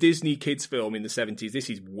for a Disney kids film in the 70s, this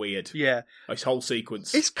is weird. Yeah. This whole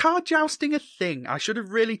sequence. Is car jousting a thing? I should have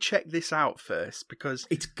really checked this out first because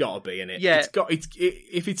it's got to be in it. Yeah.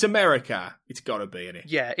 If it's America, it's got to be in it.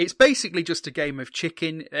 yeah, it's basically just a game of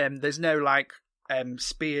chicken. There's no like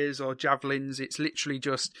spears or javelins. It's literally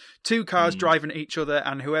just two cars driving at each other,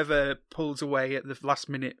 and whoever pulls away at the last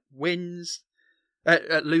minute wins.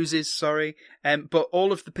 Loses, sorry. But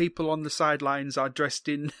all of the people on the sidelines are dressed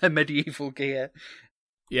in medieval gear.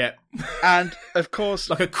 Yeah. And, of course...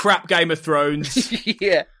 like a crap Game of Thrones.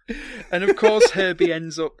 yeah. And, of course, Herbie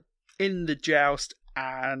ends up in the joust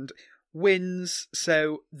and wins,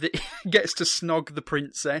 so gets to snog the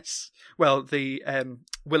princess. Well, the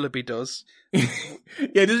Willoughby does.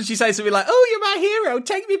 Yeah, doesn't she say something like, "Oh, you're my hero,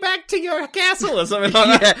 take me back to your castle," or something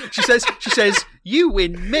like that? Yeah, she says, "You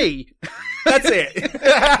win me." That's it.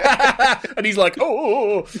 And he's like,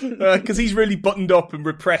 "Oh," because he's really buttoned up and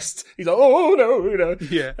repressed. He's like, "Oh, no."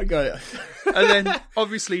 Yeah. I got it. And then,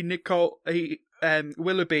 obviously,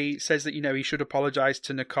 Willoughby says that, he should apologise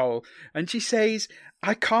to Nicole. And she says,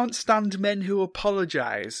 "I can't stand men who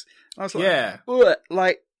apologise." I was like, yeah. Ugh.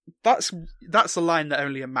 Like, that's a line that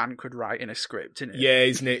only a man could write in a script, isn't it? Yeah,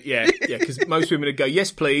 isn't it? Yeah, because most women would go,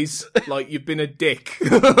 "Yes, please." Like, you've been a dick.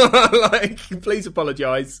 Like, please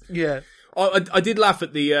apologise. Yeah. I did laugh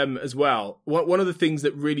at the as well. One of the things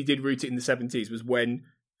that really did root it in the 70s was when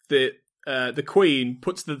the Queen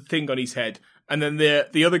puts the thing on his head, and then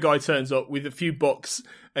the other guy turns up with a few bucks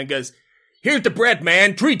and goes, "Here's the bread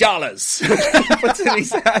man, $3." Puts it in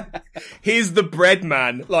his hand. "Here's the bread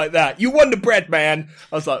man," like that. "You won the bread man."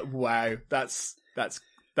 I was like, wow, that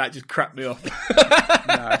just cracked me up.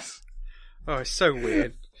 Nice. Oh, it's so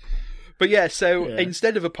weird. But yeah, so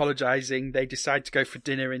instead of apologising, they decide to go for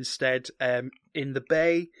dinner instead in the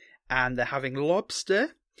bay, and they're having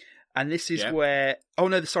lobster. And this is where... Oh,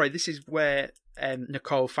 no, sorry. This is where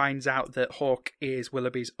Nicole finds out that Hawk is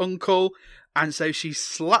Willoughby's uncle. And so she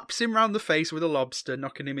slaps him round the face with a lobster,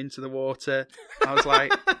 knocking him into the water. I was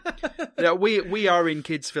like, we are in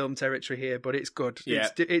kids' film territory here, but it's good. Yeah.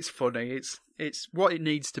 It's funny. It's what it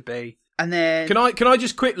needs to be. And then... Can I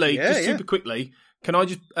just quickly, super quickly... Can I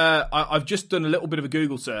just... I've just done a little bit of a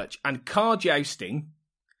Google search, and car jousting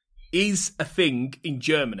is a thing in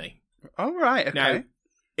Germany. Oh, right, okay. Now,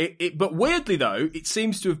 but weirdly, though, it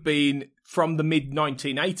seems to have been from the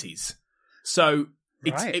mid-1980s. So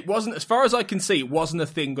it wasn't, as far as I can see, it wasn't a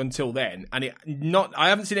thing until then. And I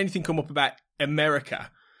haven't seen anything come up about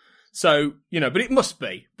America. So, but it must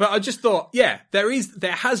be. But I just thought, there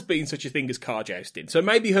has been such a thing as car jousting. So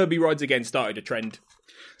maybe Herbie Rides Again started a trend.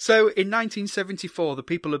 So in 1974, the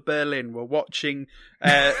people of Berlin were watching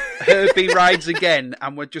Herbie Rides Again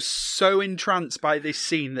and were just so entranced by this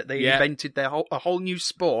scene that they invented a whole new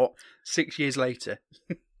sport 6 years later.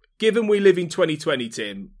 Given we live in 2020,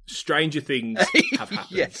 Tim, stranger things have happened.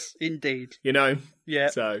 Yes, indeed. Yeah.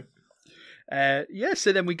 So.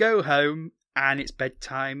 So then we go home and it's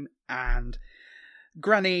bedtime and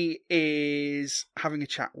Granny is having a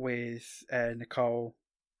chat with Nicole.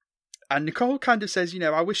 And Nicole kind of says,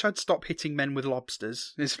 I wish I'd stop hitting men with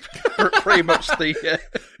lobsters. It's pretty much the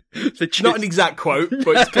gist. Not an exact quote,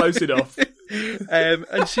 but it's close enough.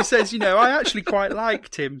 And she says, I actually quite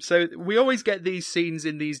liked him. So we always get these scenes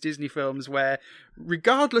in these Disney films where,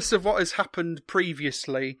 regardless of what has happened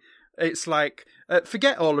previously, it's like,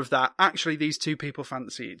 forget all of that. Actually, these two people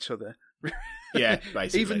fancy each other. Yeah,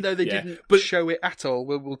 basically. Even though they didn't show it at all,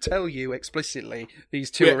 we'll tell you explicitly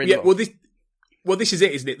these two are in love. Well, this is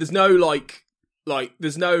it, isn't it? There's no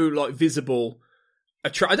there's no visible. I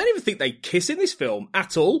don't even think they kiss in this film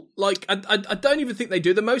at all. Like, I don't even think they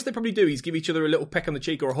do. The most they probably do is give each other a little peck on the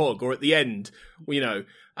cheek or a hug, or at the end,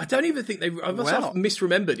 I don't even think they. I've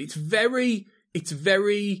misremembered. It's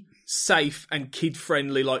very safe and kid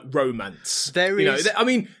friendly, like romance. There is.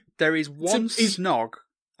 There is one snog.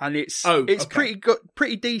 And it's pretty good,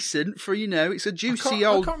 pretty decent for it's a juicy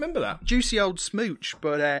old. I can't remember that juicy old smooch,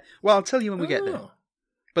 but I'll tell you when we get there.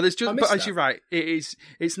 But there's as you're right,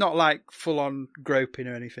 it's not like full on groping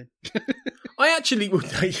or anything. I actually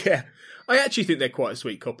think they're quite a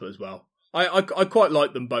sweet couple as well. I quite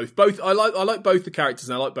like them both. I like both the characters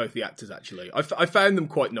and I like both the actors actually. I found them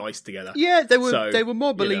quite nice together. Yeah, they were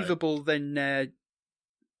more believable than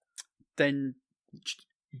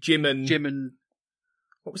Jim and.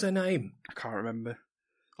 What was her name? I can't remember.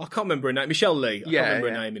 I can't remember her name. Michelle Lee. I can't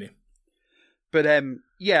remember her name in it. But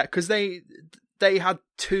because they had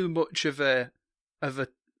too much of a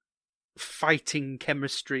fighting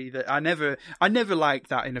chemistry that I never like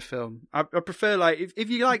that in a film. I prefer if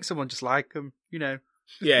you like someone, just like them.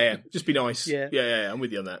 Yeah, just be nice. Yeah. I'm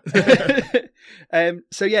with you on that.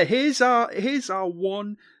 So yeah, here's our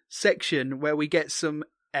one section where we get some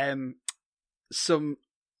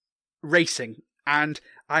racing, and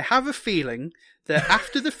I have a feeling that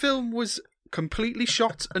after the film was completely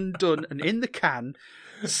shot and done and in the can,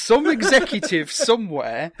 some executive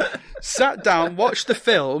somewhere sat down, watched the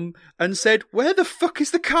film, and said, "Where the fuck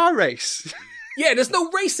is the car race?" Yeah, there's no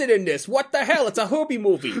racing in this. What the hell? It's a Herbie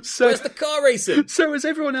movie. So- Where's the car racing? So as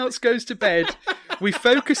everyone else goes to bed, we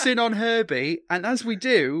focus in on Herbie, and as we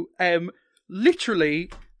do, literally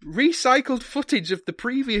recycled footage of the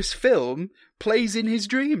previous film plays in his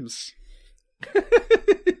dreams.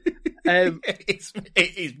 It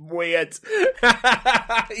is weird.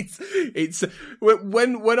 it's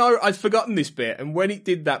when I'd forgotten this bit, and when it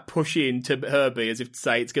did that push in to Herbie as if to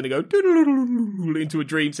say it's going to go into a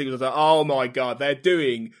dream sequence, I was like, oh my god, they're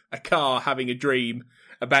doing a car having a dream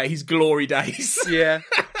about his glory days. Yeah.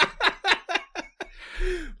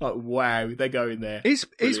 Like, wow, they're going there. It's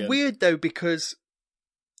weird though, because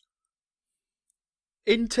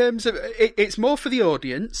in terms of it's more for the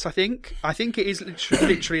audience. I think it is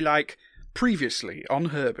literally like previously on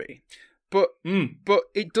Herbie, but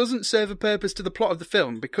it doesn't serve a purpose to the plot of the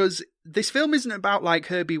film, because this film isn't about like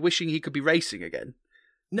Herbie wishing he could be racing again.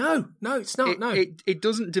 No, it's not. No, it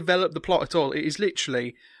doesn't develop the plot at all. It is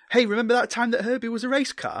literally, hey, remember that time that Herbie was a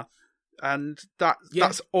race car, and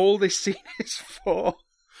that's all this scene is for.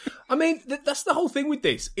 I mean, that's the whole thing with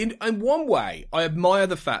this. In one way, I admire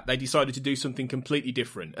the fact they decided to do something completely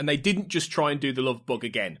different, and they didn't just try and do The Love Bug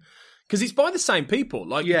again. Because it's by the same people.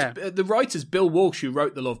 Like, the writer's Bill Walsh, who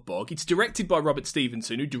wrote The Love Bug. It's directed by Robert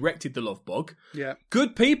Stevenson, who directed The Love Bug. Yeah.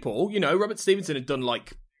 Good people. You know, Robert Stevenson had done,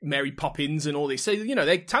 like, Mary Poppins and all this. So, you know,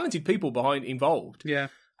 they're talented people involved. Yeah.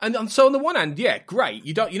 And so on the one hand, yeah, great.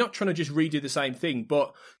 You're not trying to just redo the same thing,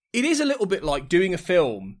 but it is a little bit like doing a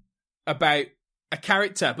film about a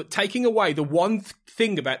character, but taking away the one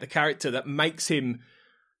thing about the character that makes him,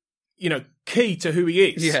 you know, key to who he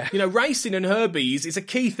is. Yeah. You know, racing and Herbie is a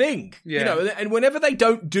key thing. Yeah. You know, and whenever they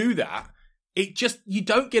don't do that, you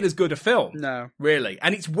don't get as good a film. No. Really.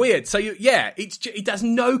 And it's weird. So it has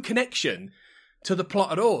no connection to the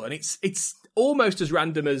plot at all. And it's almost as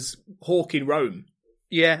random as Hawk in Rome.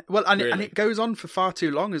 Yeah, well, and Really? it goes on for far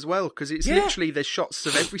too long as well, because it's literally there's shots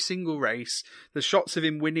of every single race, there's shots of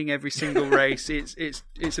him winning every single race. It's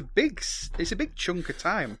a big chunk of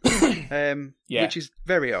time, which is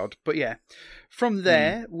very odd. But yeah, from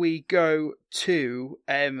there we go to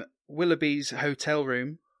Willoughby's hotel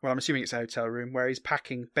room. Well, I'm assuming it's a hotel room where he's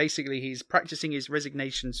packing. Basically, he's practicing his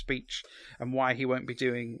resignation speech and why he won't be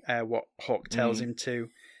doing what Hawk tells him to.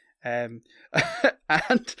 And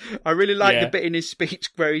I really like the bit in his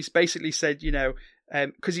speech where he's basically said, you know,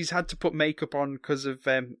 because he's had to put makeup on because of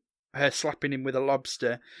her slapping him with a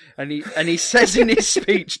lobster, and he says in his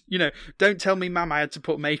speech, you know, don't tell me, ma'am, I had to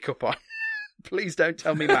put makeup on. Please don't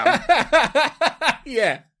tell me, ma'am.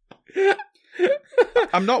 Yeah.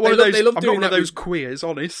 I'm not one of those. I'm not one of those queers,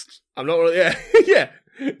 honest. I'm not.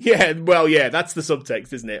 Yeah. Well, yeah. That's the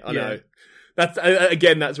subtext, isn't it? I know. That's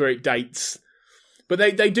again. That's where it dates. But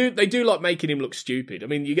they do like making him look stupid. I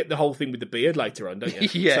mean, you get the whole thing with the beard later on, don't you?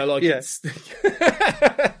 Yeah. So like, it's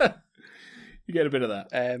you get a bit of that.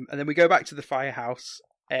 And then we go back to the firehouse.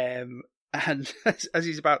 And as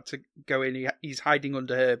he's about to go in, he's hiding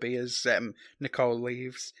under Herbie as Nicole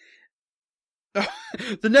leaves.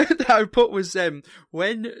 The note that I put was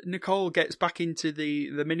when Nicole gets back into the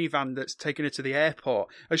minivan that's taken her to the airport,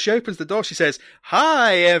 as she opens the door, she says,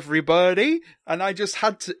 "Hi, everybody," and I just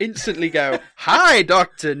had to instantly go, "Hi,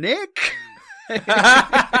 Dr. Nick."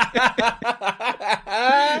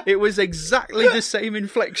 It was exactly the same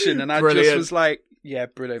inflection, and I just was like, "Yeah,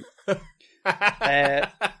 brilliant."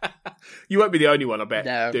 You won't be the only one, I bet,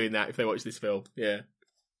 No. doing that if they watch this film. Yeah.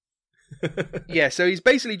 Yeah, so he's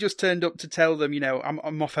basically just turned up to tell them, you know,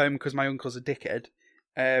 I'm off home because my uncle's a dickhead.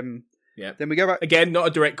 Yeah. Then we go back. Again, not a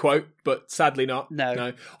direct quote, but sadly not.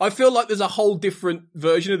 No. I feel like there's a whole different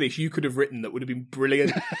version of this you could have written that would have been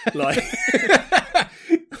brilliant. Like,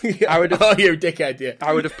 I would have. Oh, you're a dickhead, yeah.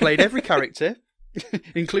 I would have played every character,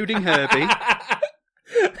 including Herbie.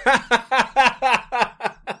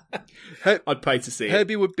 I'd pay to see it.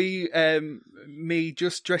 Herbie would be me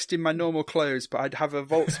just dressed in my normal clothes, but I'd have a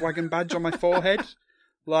Volkswagen badge on my forehead,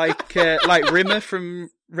 like Rimmer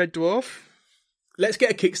from Red Dwarf. Let's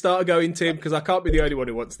get a Kickstarter going, Tim, because I can't be the only one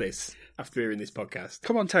who wants this after hearing this podcast.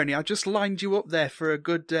 Come on, Tony, I just lined you up there for a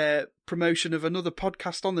good promotion of another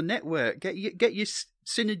podcast on the network. Get your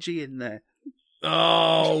synergy in there.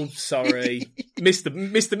 Oh, sorry. Missed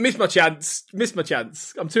my chance.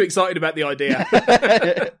 I'm too excited about the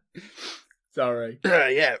idea. Sorry.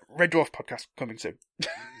 Yeah, Red Dwarf podcast coming soon.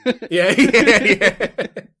 Yeah.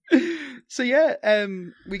 So yeah,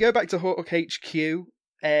 we go back to Hawk HQ,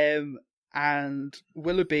 and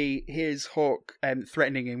Willoughby hears Hawk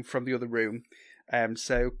threatening him from the other room.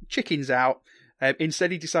 So chickens out.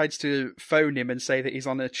 Instead, he decides to phone him and say that he's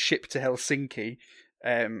on a ship to Helsinki,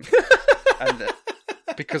 and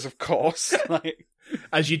because of course, like.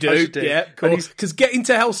 As you do, yeah, because getting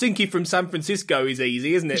to Helsinki from San Francisco is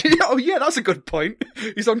easy, isn't it? Oh yeah, that's a good point.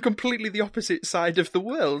 He's on completely the opposite side of the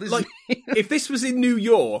world, isn't he? If this was in New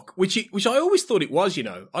York, which I always thought it was,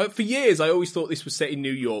 for years I always thought this was set in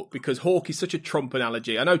New York because Hawk is such a Trump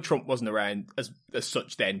analogy. I know Trump wasn't around as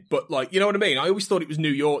such then, but like, you know what I mean? I always thought it was New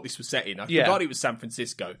York this was set in. I forgot it was San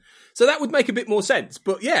Francisco. So that would make a bit more sense.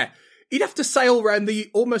 But yeah, he'd have to sail around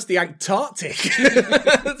almost the Antarctic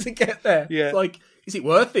to get there. Yeah. Like, is it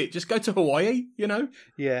worth it? Just go to Hawaii,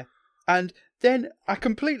 Yeah. And then I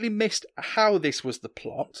completely missed how this was the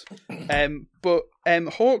plot. But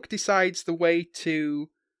Hawk decides the way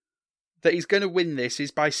that he's going to win this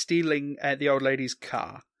is by stealing the old lady's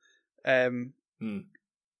car. And I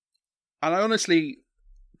honestly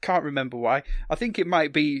can't remember why. I think it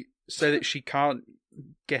might be so that she can't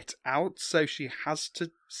get out, so she has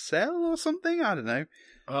to sell or something. I don't know.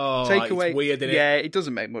 Oh, Take away. It's weird, isn't it? Yeah, it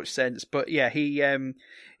doesn't make much sense. But yeah, he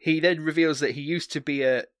then reveals that he used to be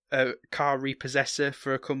a car repossessor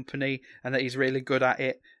for a company and that he's really good at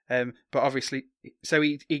it. But obviously, so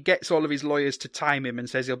he gets all of his lawyers to time him and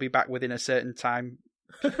says he'll be back within a certain time.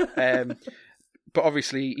 But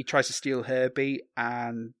obviously, he tries to steal Herbie,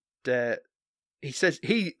 and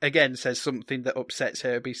he again says something that upsets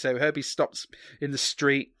Herbie. So Herbie stops in the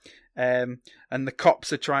street. And the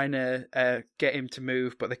cops are trying to get him to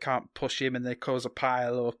move, but they can't push him, and they cause a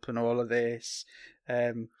pile up and all of this.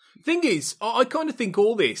 Thing is, I kind of think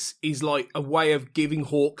all this is like a way of giving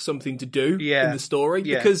Hawk something to do in the story.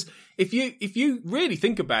 Yeah. Because if you really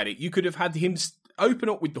think about it, you could have had him open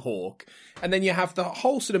up with the Hawk, and then you have the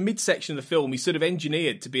whole sort of midsection of the film he's sort of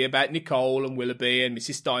engineered to be about Nicole and Willoughby and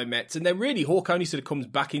Mrs. Steinmetz, and then really Hawk only sort of comes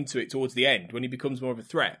back into it towards the end when he becomes more of a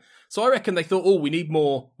threat. So I reckon they thought, we need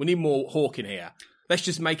more Hawk in here. Let's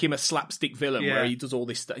just make him a slapstick villain where he does all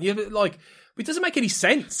this stuff. And you have, like, it doesn't make any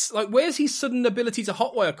sense. Like, where's his sudden ability to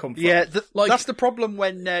hotwire come from? Yeah, that's the problem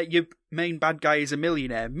when your main bad guy is a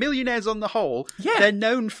millionaire. Millionaires, on the whole, they're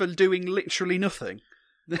known for doing literally nothing.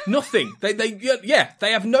 Nothing. They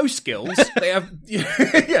have no skills. They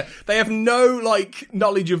have no like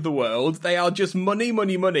knowledge of the world. They are just money,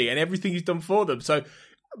 and everything is done for them. So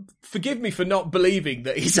forgive me for not believing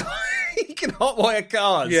that he can hotwire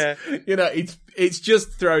cars. Yeah, it's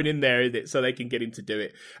just thrown in there, isn't it? So they can get him to do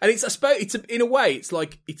it. And in a way, it's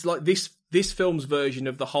like this film's version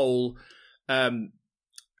of the whole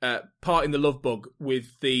part in The Love Bug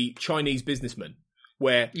with the Chinese businessman.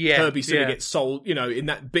 Where Herbie sort of gets sold, in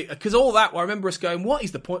that bit. Because all that, I remember us going, what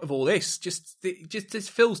is the point of all this? Just this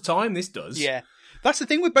fills time, this does. Yeah. That's the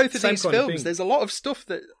thing with both of these films. There's a lot of stuff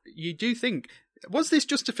that you do think, was this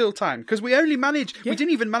just to fill time? Because we didn't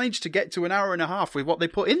even manage to get to an hour and a half with what they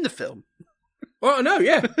put in the film. Well, I know,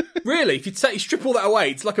 yeah. Really, if you strip all that away,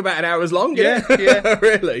 it's like about an hour as long. Yeah.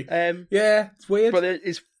 Really. It's weird. But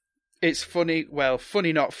it's funny. Well,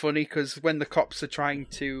 funny, not funny, because when the cops are trying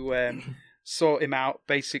to sort him out,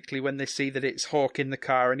 basically, when they see that it's Hawk in the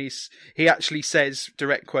car, and he actually says,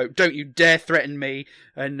 direct quote, "Don't you dare threaten me,"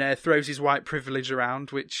 and throws his white privilege around,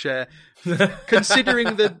 which,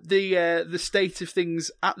 considering the state of things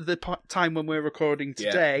at the time when we're recording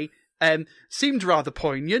today, seemed rather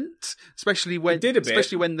poignant, especially when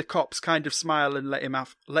the cops kind of smile and let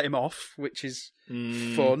him off, which is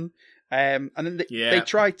fun. And then they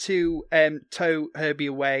try to tow Herbie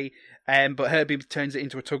away, but Herbie turns it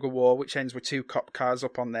into a tug of war, which ends with two cop cars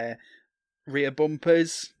up on their rear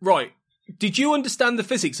bumpers. Right. Did you understand the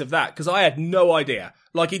physics of that? Because I had no idea.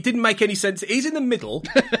 Like, it didn't make any sense. He's in the middle,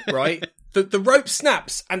 right? The rope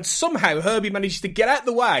snaps, and somehow Herbie manages to get out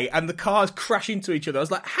the way, and the cars crash into each other. I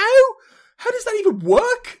was like, how does that even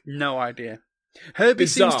work? No idea. Herbie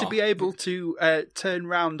seems to be able to turn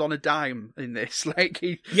round on a dime in this. Like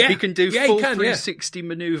he can do full 360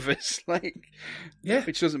 maneuvers.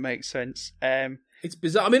 Which doesn't make sense. It's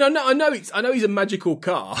bizarre. I mean, I know he's a magical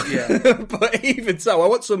car. Yeah, but even so, I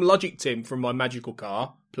want some logic, Tim, from my magical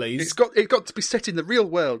car, please. It's got to be set in the real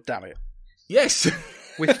world. Damn it. Yes,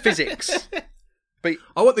 with physics. But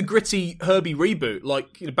I want the gritty Herbie reboot,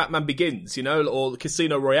 like Batman Begins, or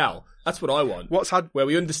Casino Royale. That's what I want. Where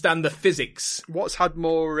we understand the physics. What's had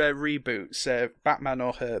more reboots, Batman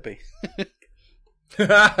or Herbie?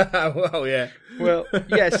 Well, yeah. Well,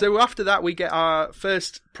 yeah. So after that, we get our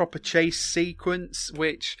first proper chase sequence,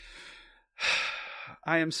 which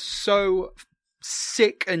I am so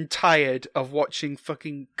sick and tired of watching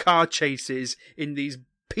fucking car chases in these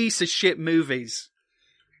piece of shit movies.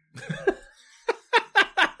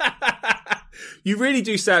 You really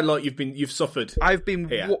do sound like you've suffered. I've been.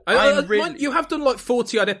 Here. You have done like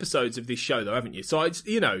 40 odd episodes of this show, though, haven't you? So it's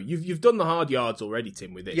you've done the hard yards already,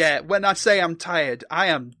 Tim. With this, yeah. When I say I'm tired, I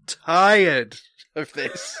am tired of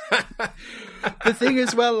this. The thing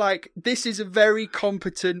as well, like, this is a very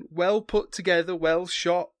competent, well put together, well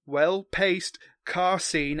shot, well paced car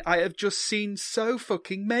scene. I have just seen so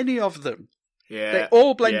fucking many of them. Yeah, they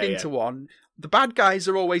all blend into one. The bad guys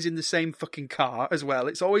are always in the same fucking car as well.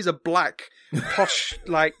 It's always a black, posh,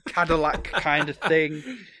 like, Cadillac kind of thing.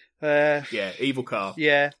 Evil car.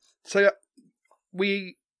 Yeah. So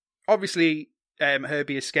we, obviously,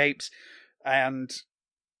 Herbie escapes, and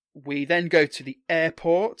we then go to the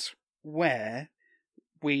airport where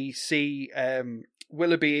we see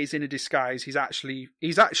Willoughby is in a disguise. He's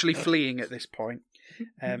actually fleeing at this point.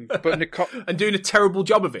 But Nicole and doing a terrible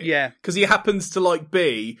job of it. Yeah, because he happens to like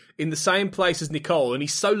be in the same place as Nicole, and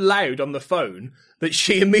he's so loud on the phone that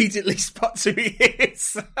she immediately spots who he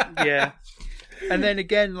is. Yeah, and then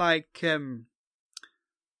again, like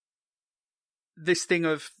this thing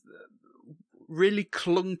of really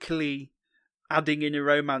clunkily adding in a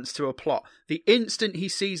romance to a plot. The instant he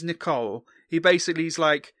sees Nicole, he basically is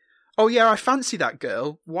like, oh yeah, I fancy that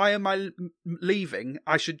girl. Why am I leaving?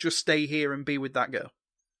 I should just stay here and be with that girl.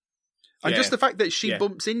 And just the fact that she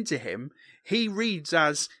bumps into him, he reads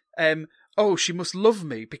as, oh, she must love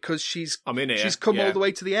me because she's come all the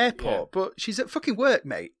way to the airport, but she's at fucking work,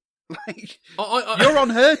 mate. Like, you're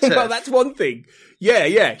on her turf. Well, that's one thing.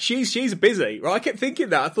 Yeah, she's busy, right? I kept thinking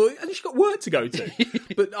that. I thought, and she's got work to go to.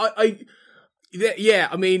 But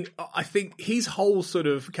I mean, I think his whole sort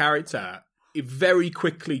of character, it very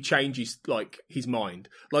quickly changes, like, his mind.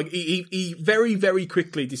 Like, he very, very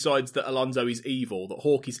quickly decides that Alonzo is evil, that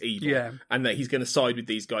Hawk is evil, and that he's going to side with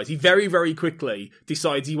these guys. He very, very quickly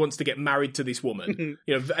decides he wants to get married to this woman.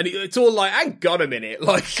 And it's all like, hang on a minute.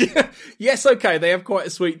 Like, yes, okay, they have quite a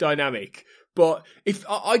sweet dynamic. But if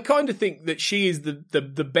I kind of think that she is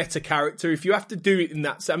the better character, if you have to do it in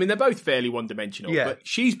that sense. I mean, they're both fairly one-dimensional, but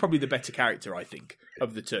she's probably the better character, I think,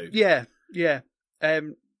 of the two. Yeah.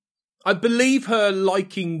 I believe her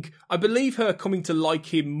coming to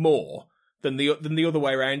like him more than the other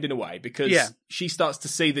way around in a way, because she starts to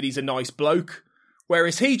see that he's a nice bloke,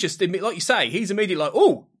 whereas he just, like you say, he's immediately like,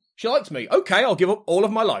 oh, she likes me. Okay, I'll give up all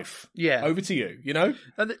of my life. Yeah, over to you. You know.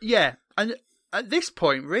 And and at this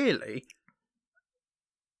point, really,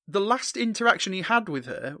 the last interaction he had with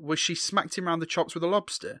her was she smacked him around the chops with a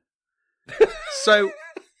lobster. So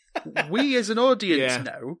we, as an audience,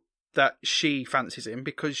 know that she fancies him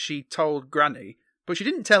because she told Granny, but she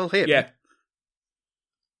didn't tell him. Yeah.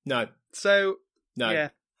 No. So, no. Yeah.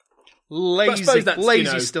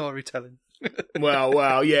 Lazy storytelling.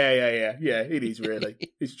 Well, yeah, it is really.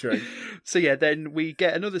 It's true. So yeah, then we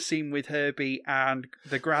get another scene with Herbie and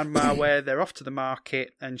the grandma where they're off to the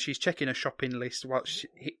market and she's checking a shopping list whilst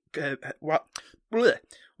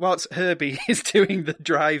Herbie is doing the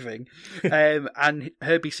driving. And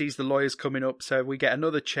Herbie sees the lawyers coming up, so we get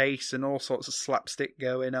another chase and all sorts of slapstick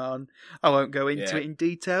going on. I won't go into it in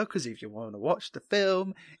detail, because if you want to watch the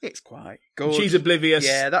film, it's quite good. She's oblivious.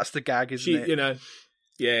 Yeah, that's the gag, isn't it? You know.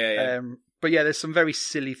 Yeah. But yeah, there's some very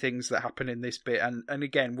silly things that happen in this bit, and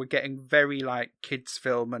again, we're getting very like kids'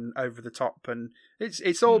 film and over the top, and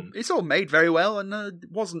it's all made very well, and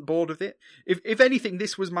wasn't bored with it. If anything,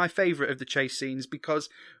 this was my favourite of the chase scenes, because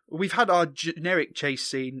we've had our generic chase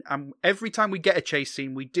scene, and every time we get a chase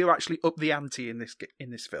scene, we do actually up the ante in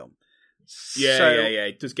this film. Yeah.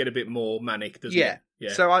 It does get a bit more manic, doesn't it?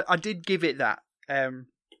 Yeah. So I did give it that.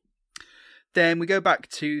 Then we go back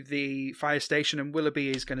to the fire station, and Willoughby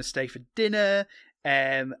is going to stay for dinner.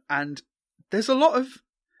 And there's a lot of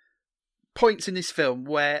points in this film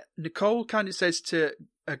where Nicole kind of says to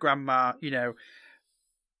her grandma,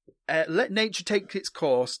 let nature take its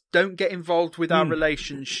course. Don't get involved with our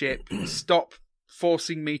relationship. Stop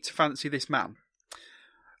forcing me to fancy this man.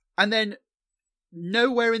 And then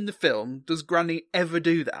nowhere in the film does Granny ever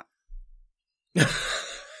do that.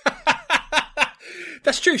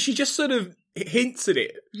 That's true. She just sort of hints at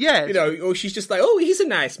it. Yeah. Or she's just like, oh, he's a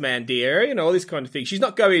nice man, dear. All this kind of thing. She's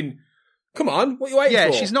not going, come on, what are you waiting for?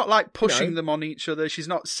 Yeah, she's not like pushing them on each other. She's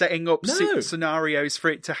not setting up scenarios for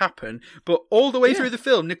it to happen. But all the way through the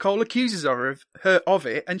film, Nicole accuses her of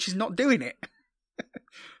it, and she's not doing it.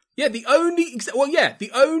 Yeah, the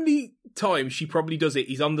only time she probably does it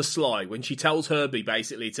is on the sly, when she tells Herbie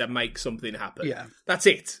basically to make something happen. Yeah. That's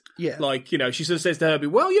it. Yeah. Like, she sort of says to Herbie,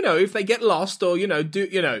 well, if they get lost or,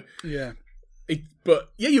 do. Yeah.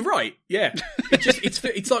 But yeah, you're right. Yeah,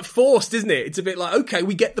 it's like forced, isn't it? It's a bit like, okay,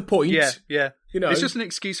 we get the point. Yeah. You know, it's just an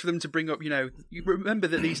excuse for them to bring up. You remember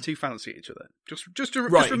that these two fancy each other. Just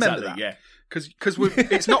remember exactly, that. Yeah, because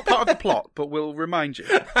it's not part of the plot, but we'll remind you.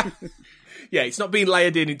 Yeah, it's not being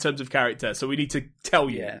layered in terms of character, so we need to tell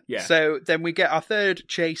you. Yeah. So then we get our third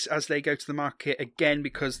chase as they go to the market again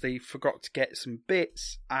because they forgot to get some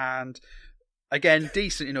bits, and again,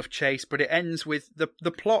 decent enough chase, but it ends with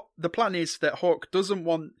the plot. The plan is that Hawk doesn't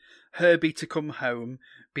want Herbie to come home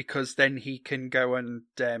because then he can go and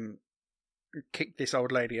kick this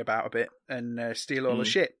old lady about a bit and steal all the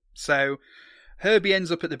shit. So Herbie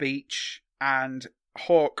ends up at the beach, and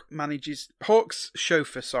Hawk's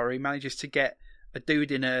chauffeur manages to get a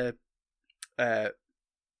dude in a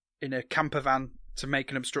camper van to make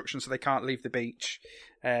an obstruction so they can't leave the beach.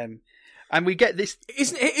 And we get this.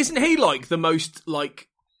 Isn't he like the most like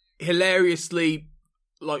hilariously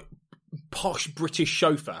like posh British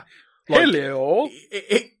chauffeur? Like, hello.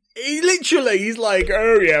 He literally, he's like,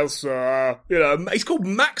 oh yes, sir. You know, he's called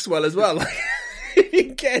Maxwell as well. He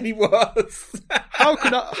didn't get any worse. How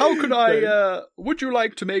can I? Would you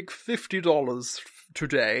like to make $50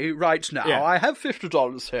 today? Right now, Yeah. I have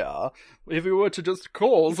 $50 here. If you were to just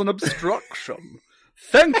cause an obstruction,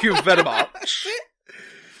 thank you very much.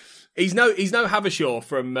 He's no Havishore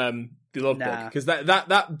from The Love Book, because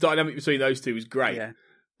that dynamic between those two is great. Yeah.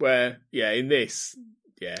 Where in this,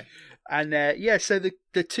 and so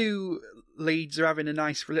the two leads are having a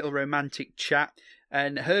nice little romantic chat.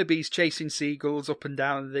 And Herbie's chasing seagulls up and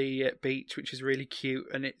down the beach, which is really cute.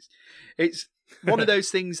 And it's one of those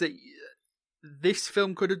things that this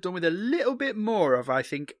film could have done with a little bit more of, I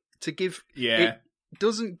think, to give... Yeah. It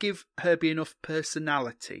doesn't give Herbie enough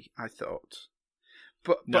personality, I thought.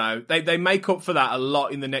 But no, they make up for that a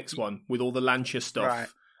lot in the next one with all the Lancia stuff. Right.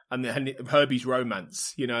 And Herbie's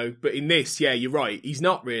romance, But in this, you're right. He's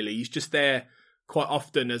not really. He's just there quite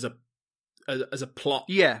often as a plot.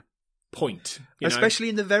 Yeah. Point, especially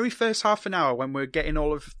in the very first half an hour when we're getting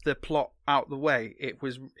all of the plot out the way.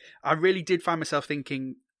 I really did find myself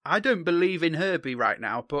thinking, I don't believe in Herbie right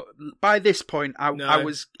now, but by this point I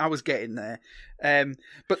was getting there. And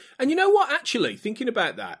you know what, actually thinking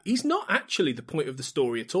about that, he's not actually the point of the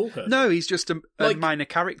story at all, Herbie. No, he's just a minor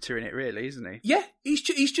character in it, really, isn't he? Yeah, he's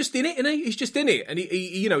just in it, isn't he? He's just in it, and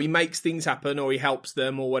he makes things happen, or he helps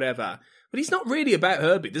them, or whatever. But he's not really about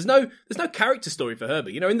Herbie. There's no character story for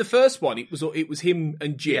Herbie. In the first one, it was him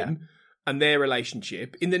and Jim and their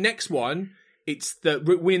relationship. In the next one, it's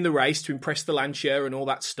winning the race to impress the Lancia and all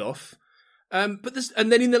that stuff. But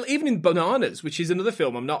then even in Bananas, which is another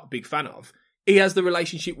film I'm not a big fan of, he has the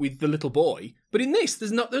relationship with the little boy. But in this,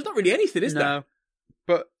 there's not really anything, is there? No,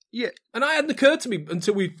 but yeah. And it hadn't occurred to me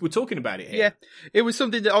until we were talking about it here. Yeah, it was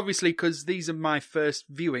something that obviously, because these are my first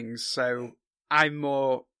viewings, so I'm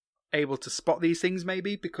more able to spot these things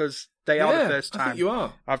maybe because they are the first time I think you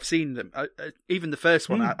are. I've seen them. Even the first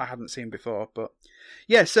one I hadn't seen before, but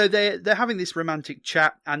yeah. So they're having this romantic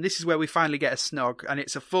chat, and this is where we finally get a snog, and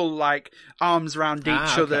it's a full like arms around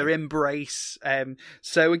each other embrace.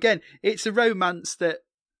 So again, it's a romance that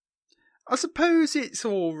I suppose it's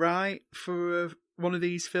all right for one of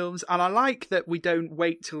these films, and I like that we don't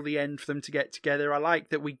wait till the end for them to get together. I like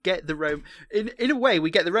that we get the in a way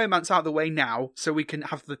we get the romance out of the way now, so we can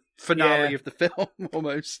have the finale of the film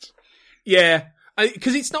almost. Yeah,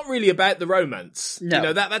 because it's not really about the romance.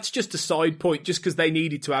 No, that's just a side point, just because they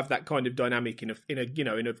needed to have that kind of dynamic in a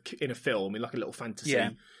film, in like a little fantasy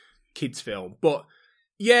kids film. But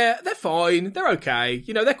yeah, they're fine. They're okay.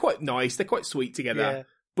 They're quite nice. They're quite sweet together. Yeah.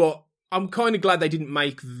 But I'm kind of glad they didn't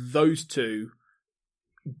make those two.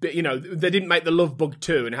 But, they didn't make The Love Bug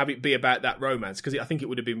 2 and have it be about that romance, because I think it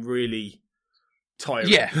would have been really tiring.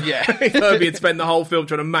 Yeah. If Herbie had spent the whole film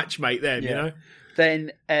trying to matchmake them,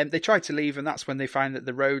 Then they try to leave, and that's when they find that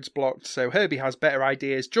the road's blocked. So Herbie has better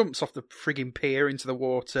ideas, jumps off the frigging pier into the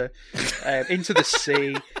water, into the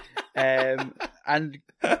sea, and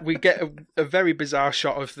we get a very bizarre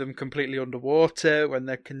shot of them completely underwater when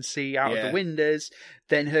they can see out of the windows.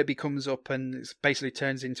 Then Herbie comes up and it basically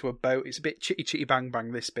turns into a boat. It's a bit Chitty Chitty Bang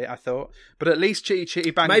Bang, this bit, I thought. But at least Chitty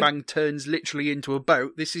Chitty Bang Bang turns literally into a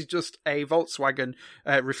boat. This is just a Volkswagen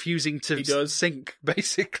refusing to sink,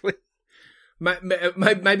 basically.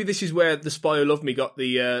 Maybe this is where The Spy Who Loved Me got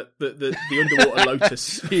the underwater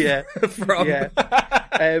lotus from. Yeah.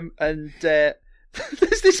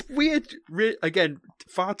 There's this weird, again,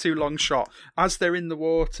 far too long shot as they're in the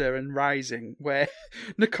water and rising, where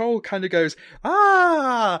Nicole kind of goes, ooh,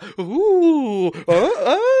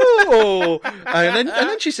 oh, and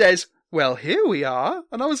then she says, well, here we are.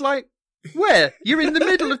 And I was like, where? You're in the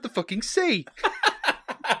middle of the fucking sea.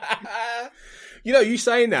 You know, you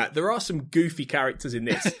saying that, there are some goofy characters in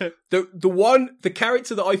this. The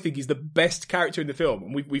character that I think is the best character in the film,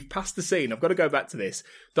 and we've passed the scene, I've got to go back to this.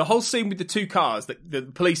 The whole scene with the two cars,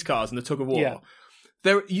 the police cars and the tug of war. Yeah.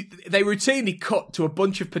 They routinely cut to a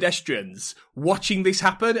bunch of pedestrians watching this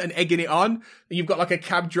happen and egging it on. And you've got like a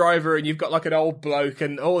cab driver and you've got like an old bloke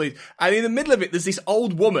and all these. And in the middle of it, there's this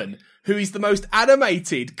old woman who is the most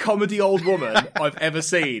animated comedy old woman I've ever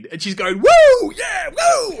seen. And she's going, woo! Yeah,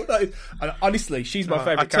 woo! And honestly, she's my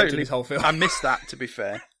favourite character in this whole film. I missed that, to be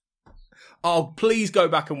fair. Oh, please go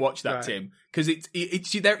back and watch that, Right. Tim. Because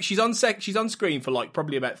she's on screen for like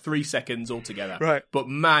probably about 3 seconds altogether. Right. But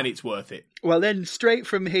man, it's worth it. Well, then straight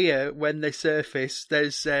from here, when they surface,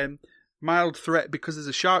 there's mild threat because there's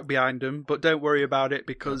a shark behind them, but don't worry about it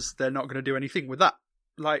because they're not going to do anything with that.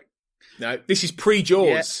 Like, No, this is pre-Jaws,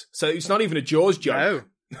 Yeah. so it's not even a Jaws joke. no.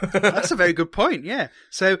 That's a very good point, yeah.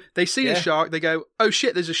 So they see a Yeah. shark, they go, oh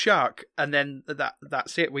shit, there's a shark, and then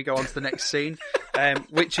that's it. We go on to the next scene,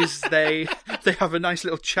 which is they have a nice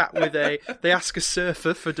little chat with they ask a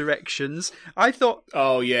surfer for directions. I thought,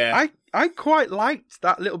 Oh, yeah. I quite liked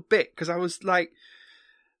that little bit, because I was like,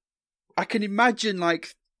 I can imagine,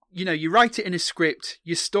 like, you know, you write it in a script,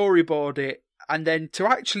 you storyboard it, and then to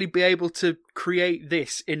actually be able to create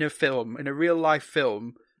this in a film, in a real life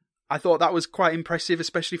film, I thought that was quite impressive,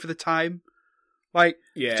 especially for the time. Like,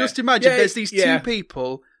 Yeah. just imagine Yeah, there's these yeah. two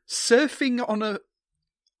people surfing on a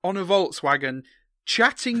Volkswagen,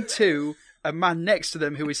 chatting to a man next to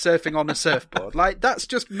them who is surfing on a surfboard. Like, that's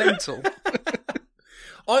just mental.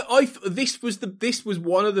 This was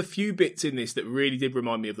one of the few bits in this that really did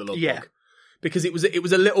remind me of the Love Yeah. Bug. Because it was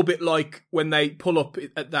a little bit like when they pull up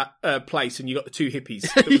at that place and you got the two hippies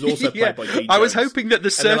that was also played Yeah. by Dean Jones. I was hoping that the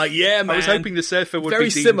And they're surfer. like, yeah, man. I was hoping the surfer would Very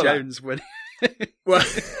be Dean similar. Jones when Well,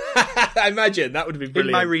 I imagine that would have been in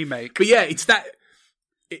brilliant. my remake. But yeah, it's that.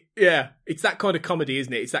 It's that kind of comedy,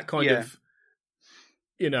 isn't it? It's that kind Yeah. of,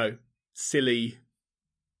 you know, silly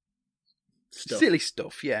stuff. Silly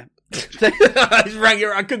stuff, yeah. I just rang it.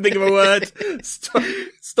 I couldn't think of a word.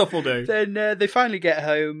 Stuff will do. Then they finally get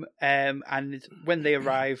home, and when they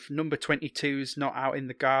arrive, number 22's not out in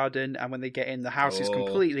the garden, and when they get in, the house is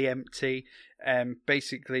completely empty.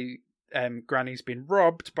 Basically, Granny's been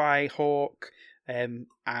robbed by Hawk,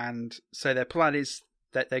 and so their plan is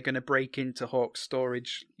that they're going to break into Hawk's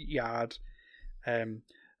storage yard, and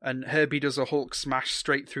Herbie does a Hulk smash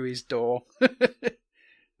straight through his door.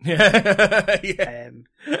 Yeah.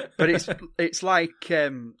 But it's like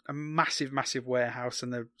a massive warehouse,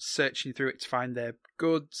 and they're searching through it to find their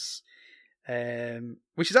goods,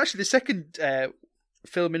 which is actually the second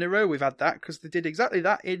film in a row we've had that, because they did exactly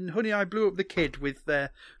that in Honey, I Blew Up the Kid with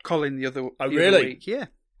Colin the other really? week. Yeah.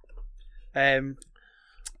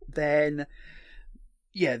 Then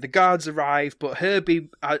the guards arrive, but Herbie,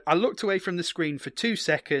 I looked away from the screen for 2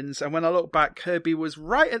 seconds, and when I looked back, Herbie was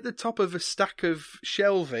right at the top of a stack of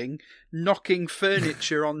shelving, knocking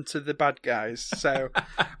furniture onto the bad guys. So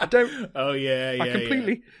I don't. Oh yeah.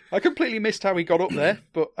 I completely missed how he got up there,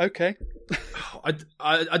 but okay.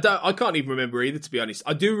 I can't even remember either, to be honest.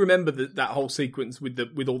 I do remember that whole sequence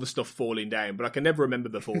with all the stuff falling down, but I can never remember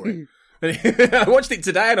before it. I watched it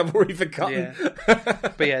today and I've already forgotten. Yeah.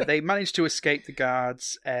 But yeah, they managed to escape the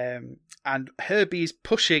guards, and Herbie's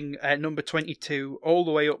pushing number 22 all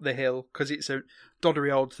the way up the hill because it's a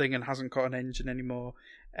doddery old thing and hasn't got an engine anymore.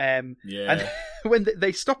 And when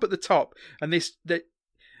they stop at the top, and it's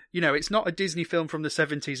not a Disney film from the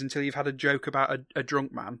 70s until you've had a joke about a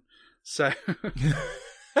drunk man. So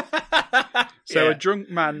a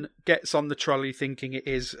drunk man gets on the trolley thinking it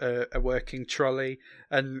is a working trolley,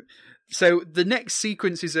 and so the next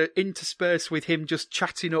sequences are interspersed with him just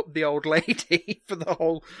chatting up the old lady for the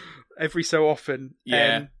whole every so often.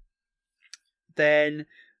 Yeah. Then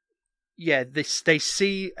they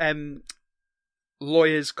see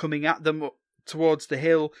lawyers coming at them towards the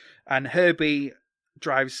hill, and Herbie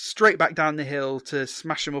drives straight back down the hill to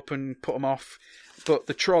smash them up and put them off. But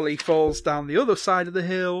the trolley falls down the other side of the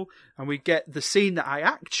hill, and we get the scene that I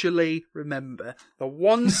actually remember. The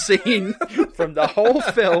one scene from the whole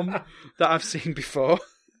film that I've seen before.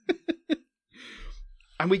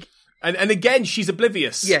 And again, she's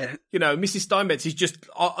oblivious. Yeah. You know, Mrs. Steinmetz is just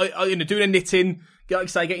doing a knitting, like I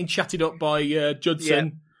say, getting chatted up by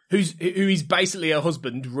Judson, who is basically her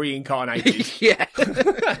husband reincarnated. Yeah.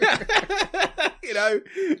 You know?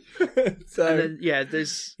 So, and then,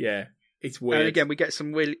 there's... Yeah. It's weird. And again, we get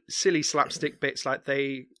some really silly slapstick bits, like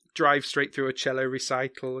they drive straight through a cello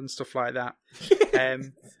recital and stuff like that.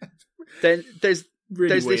 Then there's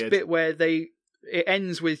this bit where it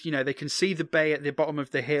ends with, they can see the bay at the bottom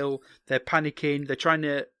of the hill. They're panicking. They're trying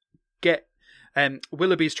to get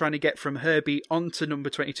Willoughby's trying to get from Herbie onto number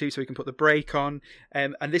 22 so he can put the brake on.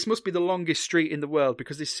 And this must be the longest street in the world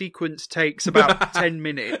because this sequence takes about 10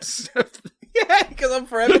 minutes. Yeah, it goes on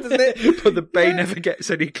forever, doesn't it? But the bay never gets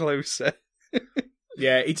any closer.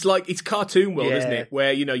 Yeah, it's cartoon world, isn't it?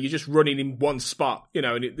 Where, you're just running in one spot,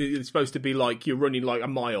 and it's supposed to be like you're running like a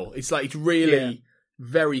mile. It's like, it's really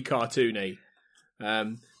very cartoony.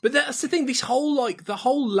 But that's the thing, the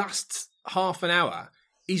whole last half an hour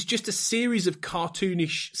is just a series of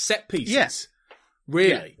cartoonish set pieces. Yes.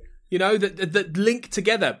 Really. That link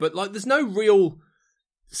together, but like there's no real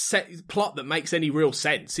set plot that makes any real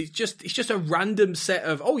sense. It's just a random set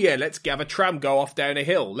of, let's have a tram go off down a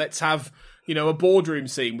hill. Let's have, a boardroom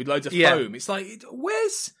scene with loads of foam. It's like,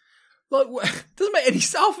 where's... doesn't make any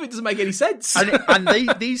half of it doesn't make any sense. And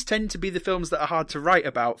these tend to be the films that are hard to write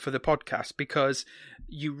about for the podcast because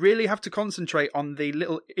you really have to concentrate on the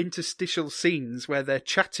little interstitial scenes where they're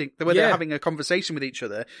chatting, where they're having a conversation with each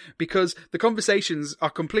other, because the conversations are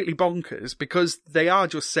completely bonkers because they are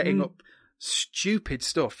just setting up stupid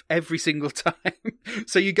stuff every single time.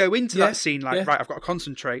 So you go into that scene like, right, I've got to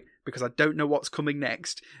concentrate because I don't know what's coming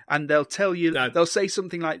next. And they'll tell you, they'll say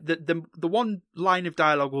something like, the one line of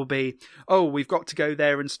dialogue will be, oh, we've got to go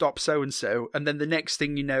there and stop so-and-so. And then the next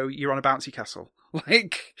thing you know, you're on a bouncy castle.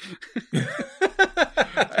 Like,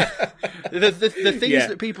 the things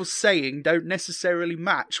that people saying don't necessarily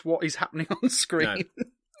match what is happening on screen. No.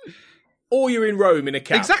 Or you're in Rome in a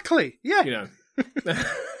cab. Exactly, yeah.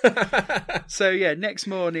 So next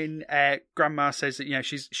morning Grandma says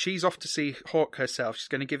that she's off to see Hawk herself. She's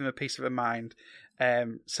going to give him a piece of her mind.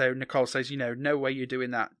 So Nicole says, no way you're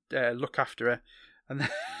doing that, look after her. And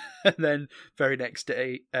then very next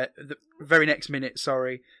minute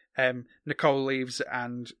Nicole leaves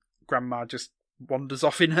and Grandma just wanders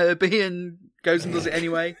off in Herbie and goes and does it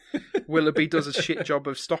anyway. Willoughby does a shit job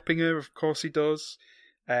of stopping her, of course he does.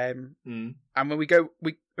 And when we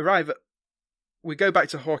go back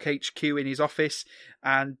to Hawk HQ in his office,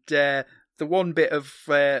 and the one bit of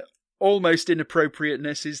almost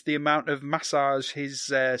inappropriateness is the amount of massage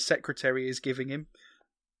his secretary is giving him.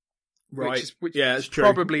 Right. Which it's is true.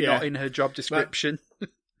 Probably not in her job description.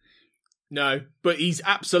 No, but he's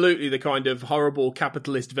absolutely the kind of horrible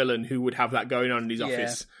capitalist villain who would have that going on in his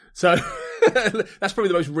office. So that's probably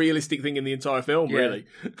the most realistic thing in the entire film, really.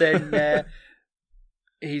 Then...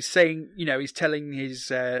 he's saying, he's telling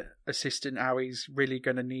his assistant how he's really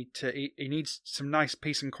going to need to... He needs some nice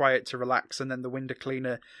peace and quiet to relax, and then the window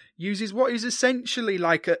cleaner uses what is essentially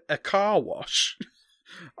like a car wash.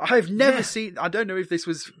 I've never seen... I don't know if this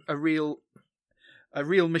was a real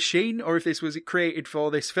machine or if this was created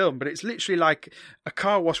for this film, but it's literally like a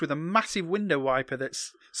car wash with a massive window wiper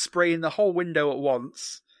that's spraying the whole window at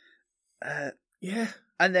once. And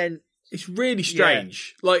then... It's really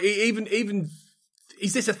strange. Yeah. Like, even...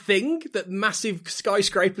 Is this a thing that massive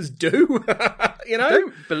skyscrapers do? I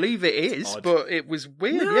don't believe it is, but it was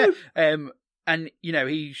weird, and,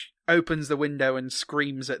 he opens the window and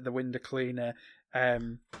screams at the window cleaner.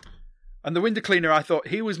 And the window cleaner, I thought,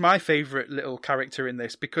 he was my favourite little character in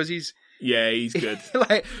this because he's... Yeah, he's good.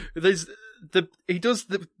 He does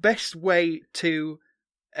the best way to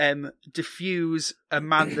diffuse a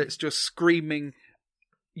man that's just screaming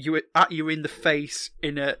at you in the face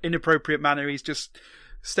in an inappropriate manner. He's just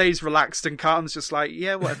stays relaxed, and Carlton's just like,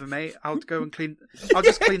 yeah, whatever, mate. I'll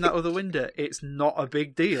just clean that other window. It's not a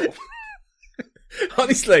big deal.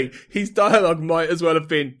 Honestly, his dialogue might as well have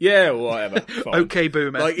been, yeah, whatever. Fine. Okay,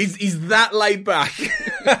 boomer. Like, he's that laid back.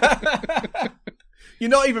 You're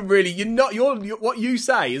not even really. What you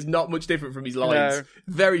say is not much different from his lines. No.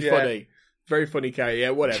 Very funny. Very funny, Kate.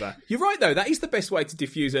 Yeah, whatever. You're right though. That is the best way to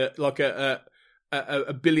diffuse a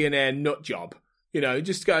billionaire nut job.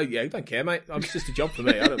 Just go, yeah, don't care, mate. It's just a job for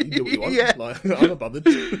me. I don't do what you want. Yeah. Like, I'm not bothered.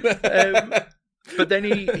 But then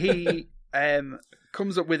he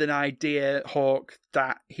comes up with an idea, Hawk,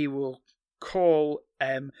 that he will call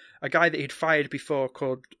a guy that he'd fired before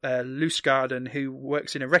called Loosegarden, who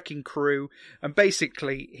works in a wrecking crew, and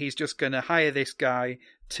basically he's just going to hire this guy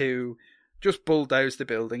to just bulldoze the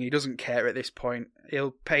building. He doesn't care at this point.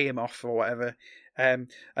 He'll pay him off or whatever. And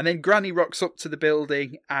then Granny rocks up to the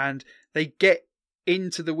building, and they get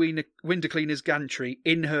into the window cleaner's gantry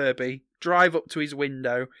in Herbie, drive up to his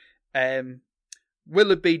window.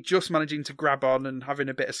 Willoughby just managing to grab on and having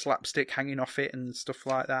a bit of slapstick hanging off it and stuff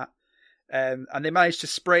like that. And they manage to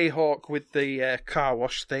spray Hawk with the car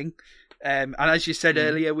wash thing. And as you said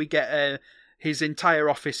earlier, we get his entire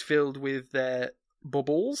office filled with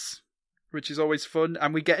bubbles, which is always fun.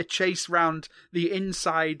 And we get a chase round the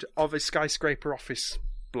inside of a skyscraper office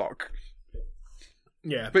block.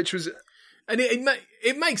 Yeah. Which was And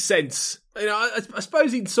it makes sense. You know, I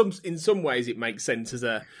suppose in some ways it makes sense as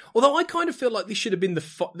a. Although I kind of feel like this should have been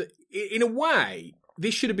in a way,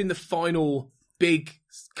 this should have been the final big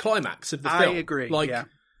climax of the film. I agree.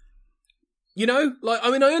 You know,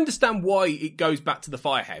 I understand why it goes back to the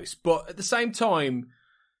firehouse, but at the same time,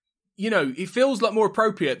 you know, it feels like more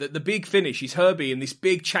appropriate that the big finish is Herbie and this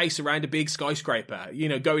big chase around a big skyscraper, you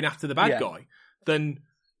know, going after the bad guy, than.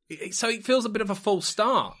 So it feels a bit of a false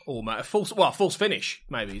start, almost. False finish,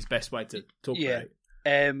 maybe is the best way to talk about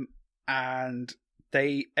it. And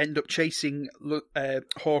they end up chasing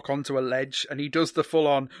Hawk onto a ledge, and he does the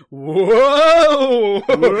full-on, whoa!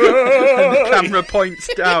 And the camera points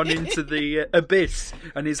down into the abyss,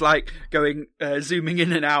 and he's like going, zooming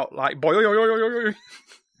in and out, like, boy.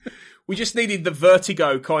 We just needed the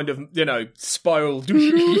Vertigo kind of, you know, spiral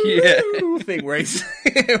thing where it's,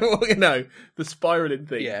 you know, the spiraling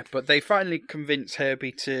thing. Yeah, but they finally convince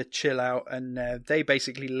Herbie to chill out, and they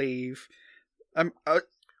basically leave.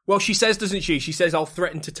 Well, she says, doesn't she? She says, I'll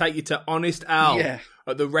threaten to take you to Honest Al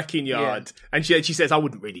at the wrecking yard. Yeah. And she says, I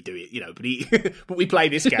wouldn't really do it, you know, but we play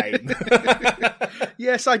this game.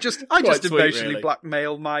 Yes, I just emotionally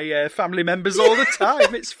blackmail my family members all the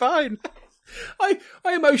time. It's fine. I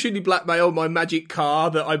emotionally blackmail my magic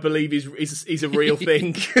car that I believe is a real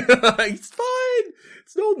thing. It's fine.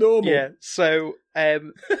 It's all normal. Yeah. So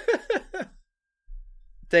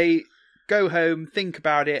they go home, think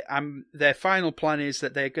about it, and their final plan is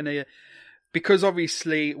that they're going to, because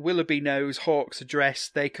obviously Willoughby knows Hawk's address,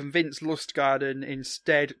 they convince Lustgarten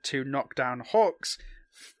instead to knock down Hawk's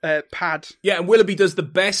pad. Yeah, and Willoughby does the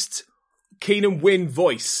best Keenan Wynn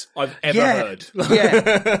voice I've ever heard.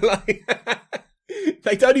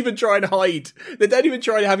 They don't even try and hide. They don't even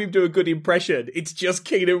try to have him do a good impression. It's just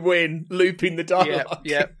Keenan Wynn looping the dialogue.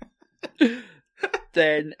 Yeah.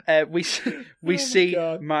 Then we see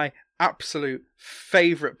my absolute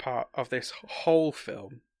favourite part of this whole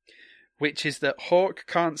film, which is that Hawk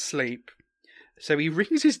can't sleep, so he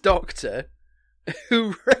rings his doctor,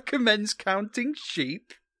 who recommends counting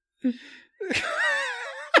sheep.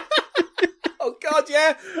 Oh God,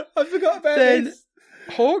 yeah, I forgot about this.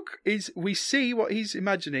 Hawk we see what he's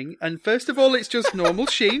imagining, and first of all, it's just normal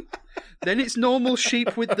sheep. Then it's normal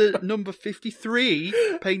sheep with the number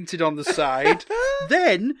 53 painted on the side.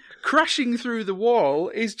 Then, crashing through the wall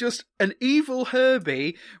is just an evil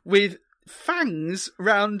Herbie with fangs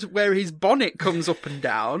round where his bonnet comes up and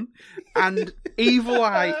down, and evil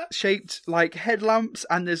eye shaped like headlamps,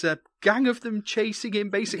 and there's a gang of them chasing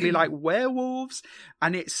him, basically like werewolves,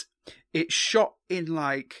 and it's shot in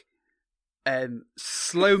like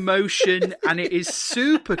slow motion, and it is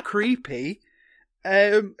super creepy.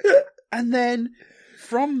 And then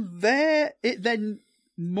from there, it then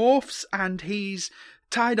morphs, and he's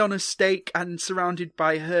tied on a stake and surrounded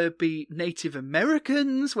by Herbie Native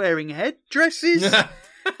Americans wearing headdresses that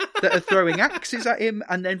are throwing axes at him.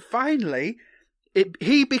 And then finally,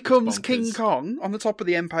 he becomes King Kong on the top of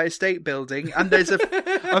the Empire State Building, and there's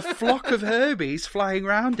a flock of Herbies flying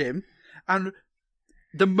around him. And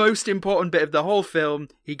the most important bit of the whole film,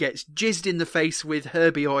 he gets jizzed in the face with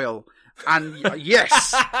Herbie oil. And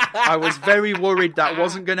yes, I was very worried that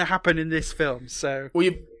wasn't going to happen in this film. So, well,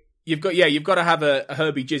 you've got to have a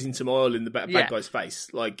Herbie jizzing some oil in the bad guy's face.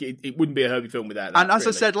 Like it wouldn't be a Herbie film without that. And as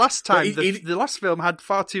I said last time, the last film had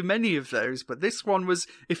far too many of those, but this one was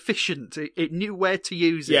efficient. It knew where to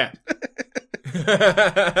use it. Yeah,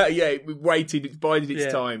 it bided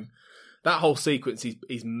its time. That whole sequence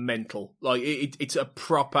is mental. Like it's a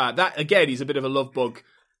proper. That again is a bit of a love bug.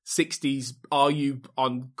 60s, are you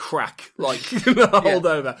on crack? Like hold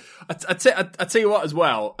over. I tell you what as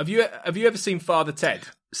well. Have you ever seen Father Ted?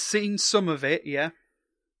 Seen some of it, yeah.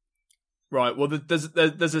 Right. Well, there's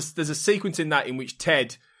a sequence in that in which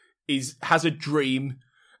Ted has a dream,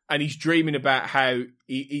 and he's dreaming about how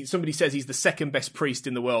somebody says he's the second best priest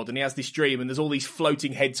in the world, and he has this dream, and there's all these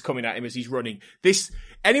floating heads coming at him as he's running.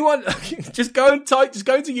 Anyone, just go into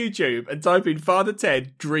YouTube and type in Father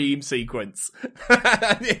Ted dream sequence.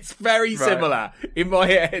 It's very similar in my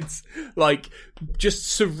head, like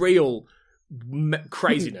just surreal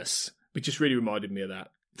craziness. It just really reminded me of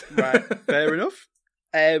that. Right, fair enough.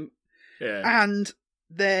 And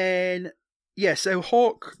then so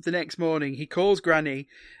Hawk the next morning he calls Granny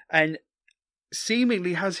and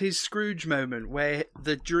seemingly has his Scrooge moment where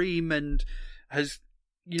the dream and has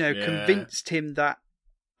convinced him that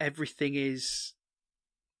everything is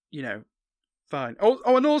fine. Oh,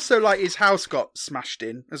 and also like his house got smashed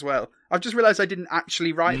in as well. I've just realised I didn't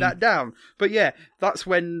actually write that down. But yeah, that's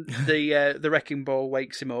when the wrecking ball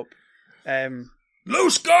wakes him up.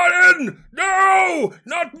 Loose garden! No!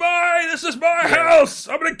 Not mine! This is my house!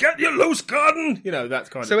 I'm gonna get you, loose garden! You know,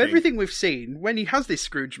 that kind of thing. So everything we've seen, when he has this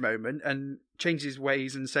Scrooge moment and changes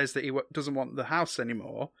ways and says that he doesn't want the house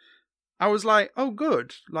anymore, I was like, oh,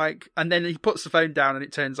 good. Like, and then he puts the phone down and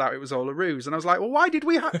it turns out it was all a ruse. And I was like, well, why did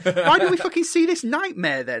we fucking see this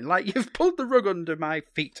nightmare then? Like, you've pulled the rug under my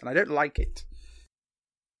feet and I don't like it.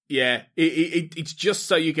 Yeah, it's just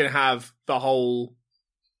so you can have the whole...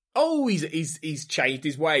 Oh, he's changed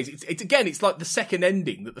his ways. It's like the second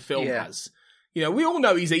ending that the film has. You know, we all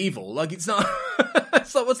know he's evil. Like, it's not...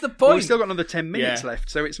 It's like, what's the point? Well, we've still got another 10 minutes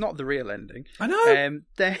left, so it's not the real ending. I know.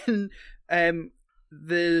 Then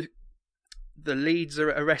the leads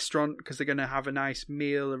are at a restaurant because they're going to have a nice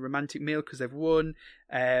meal, a romantic meal, because they've won.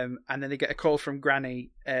 And then they get a call from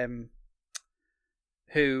Granny,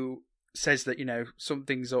 who says that, you know,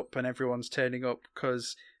 something's up and everyone's turning up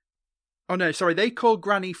because... Oh, no, sorry, they call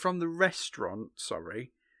Granny from the restaurant,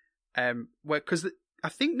 because I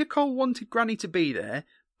think Nicole wanted Granny to be there,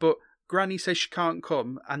 but Granny says she can't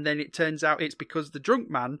come, and then it turns out it's because the drunk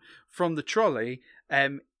man from the trolley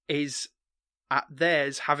is at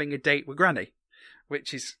theirs having a date with Granny,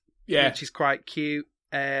 which is quite cute.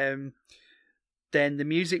 Then the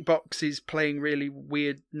music box is playing really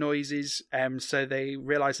weird noises, so they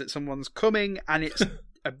realise that someone's coming, and it's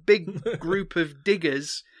a big group of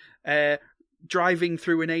diggers driving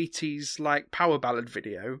through an 80s like power ballad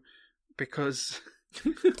video, because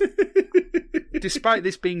despite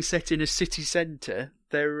this being set in a city centre,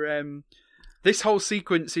 this whole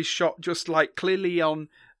sequence is shot just like clearly on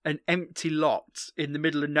an empty lot in the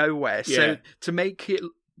middle of nowhere. Yeah. So to make it,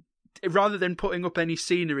 rather than putting up any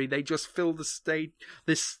scenery, they just fill the stage,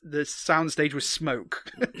 the sound stage with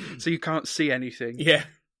smoke, so you can't see anything. Yeah.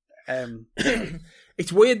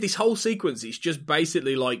 It's weird. This whole sequence is just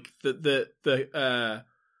basically like the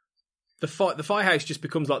firehouse just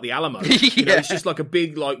becomes like the Alamo. You know, it's just like a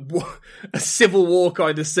big like a Civil War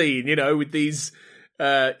kind of scene. You know, with these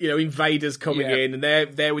invaders coming in, and they're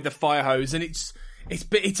there with the fire hose, and it's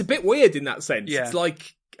a bit weird in that sense. Yeah. It's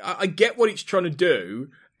like I get what it's trying to do,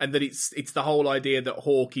 and that it's the whole idea that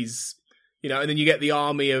Hawk is, you know, and then you get the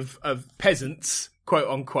army of peasants, quote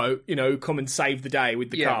unquote, you know, come and save the day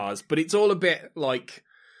with the cars. But it's all a bit like,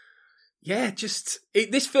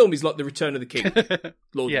 this film is like the Return of the King,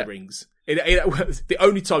 Lord of the Rings. The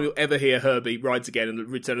only time you'll ever hear Herbie rides again in the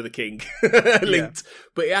Return of the King linked,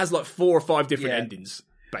 but it has like 4 or 5 different endings.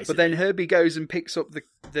 Basically. But then Herbie goes and picks up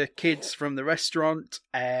the kids from the restaurant,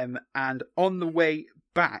 and on the way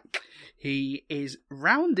back, he is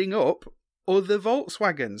rounding up other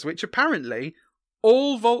Volkswagens, which apparently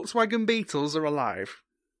all Volkswagen Beetles are alive.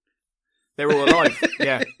 They're all alive,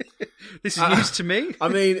 yeah. This is news to me. I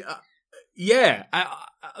mean,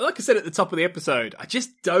 like I said at the top of the episode, I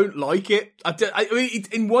just don't like it. I mean,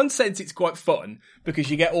 in one sense, it's quite fun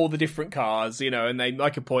because you get all the different cars, you know, and they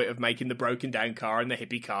make a point of making the broken down car and the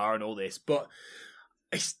hippie car and all this, but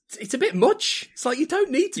it's a bit much. It's like, you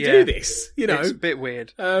don't need to do this, you know. It's a bit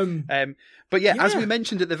weird. But as we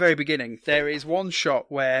mentioned at the very beginning, there is one shot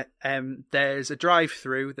where there's a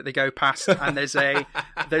drive-through that they go past, and there's a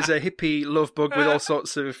hippie love bug with all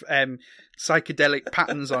sorts of psychedelic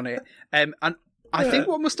patterns on it. And I think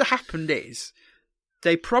what must have happened is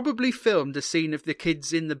they probably filmed a scene of the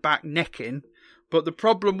kids in the back necking, but the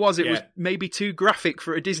problem was it was maybe too graphic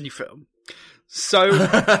for a Disney film. So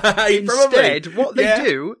instead, what they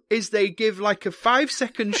do is they give like a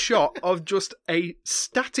 5-second shot of just a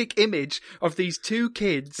static image of these 2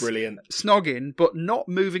 kids snogging, but not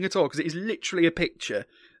moving at all, because it is literally a picture.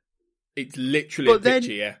 It's literally a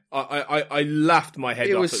picture, yeah. I laughed my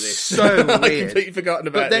head off at this. So weird. I'd completely forgotten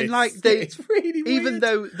about this. But then, it's really weird. Even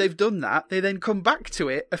though they've done that, they then come back to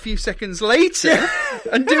it a few seconds later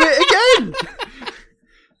and do it again.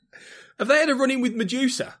 Have they had a run-in with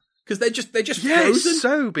Medusa? Because they're just frozen. It's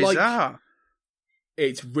so bizarre. Like,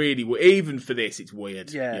 it's really even for this, it's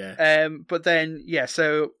weird. Yeah. But then,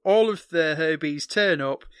 so all of the Herbies turn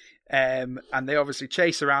up, and they obviously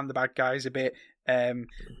chase around the bad guys a bit.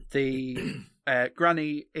 The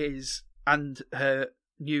Granny and her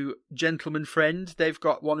new gentleman friend, they've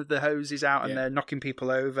got one of the hoses out and they're knocking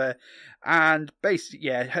people over. And basically,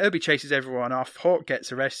 Herbie chases everyone off. Hawk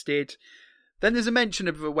gets arrested. Then there's a mention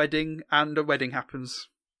of a wedding, and a wedding happens.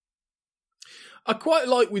 I quite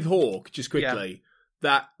like with Hawk, just quickly,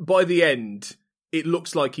 that by the end, it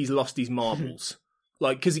looks like he's lost his marbles.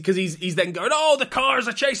 Like, because he's then going, oh, the cars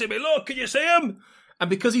are chasing me, look, can you see them? And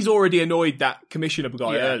because he's already annoyed that commissioner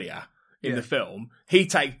guy earlier in the film, he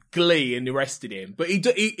takes glee and arrested him. But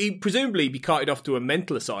he presumably be carted off to a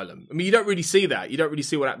mental asylum. I mean, you don't really see that. You don't really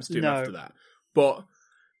see what happens to him after that. But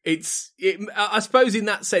I suppose in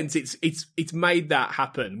that sense, it's made that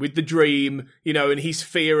happen with the dream, you know, and his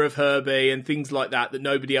fear of Herbie and things like that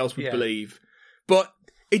nobody else would believe. But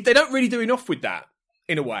they don't really do enough with that,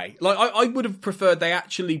 in a way. Like, I would have preferred they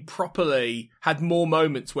actually properly had more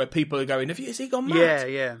moments where people are going, has he gone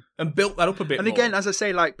mad? Yeah. And built that up a bit more. And again, as I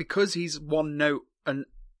say, like, because he's one note and,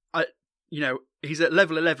 he's at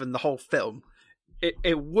level 11 the whole film,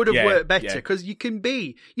 it would have worked better, because you can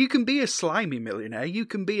be a slimy millionaire, you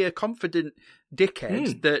can be a confident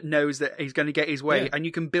dickhead that knows that he's going to get his way, and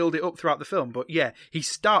you can build it up throughout the film. But he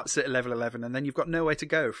starts at level 11 and then you've got nowhere to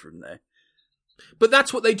go from there. But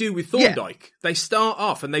that's what they do with Thorndyke. They start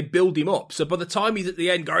off and they build him up. So by the time he's at the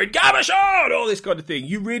end going, Gabashon, all this kind of thing,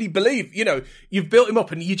 you really believe, you've built him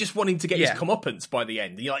up and you just want him to get his comeuppance by the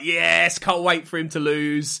end. And you're like, yes, can't wait for him to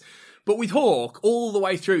lose. But with Hawk, all the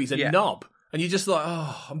way through, he's a knob. And you're just like,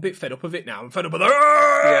 oh, I'm a bit fed up of it now. I'm fed up of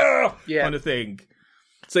the kind of thing.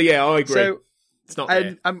 So, I agree. So, it's not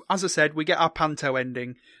there. As I said, we get our Panto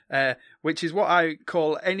ending, which is what I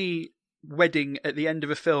call any wedding at the end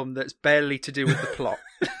of a film that's barely to do with the plot.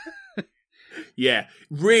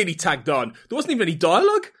 Really tagged on. There wasn't even any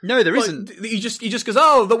dialogue. No, there isn't. He just goes,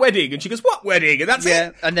 oh, the wedding. And she goes, what wedding? And that's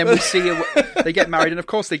it. And then we see they get married. And of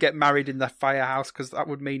course they get married in the firehouse, because that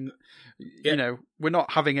would mean... we're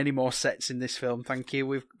not having any more sets in this film, thank you.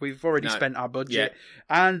 We've already spent our budget.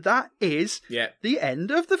 And that is the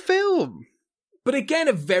end of the film. But again,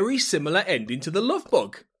 a very similar ending to The Love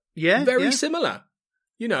Bug. Very similar.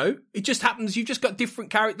 It just happens, you've just got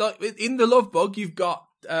different characters. Like in The Love Bug, you've got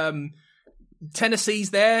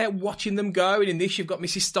Tennessee's there watching them go, and in this you've got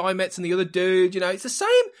Mrs. Steinmetz and the other dude. It's the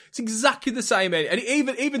same. It's exactly the same end, and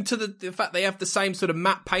even to the fact they have the same sort of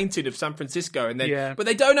map painted of San Francisco, and then but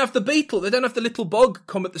they don't have the beetle, they don't have the little bug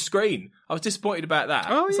come at the screen. I was disappointed about that.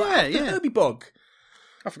 Oh the Herbie bug.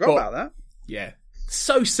 I forgot about that. Yeah,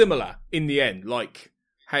 so similar in the end, like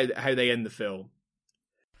how they end the film.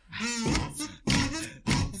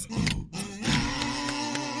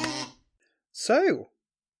 So,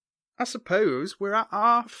 I suppose we're at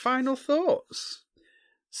our final thoughts.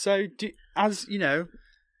 So, as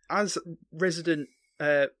resident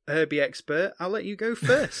Herbie expert, I'll let you go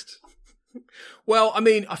first. Well, I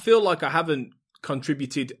mean, I feel like I haven't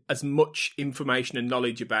contributed as much information and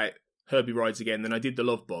knowledge about Herbie Rides Again than I did The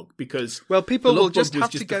Love Bug, because... Well, people will just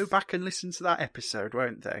have to go back and listen to that episode,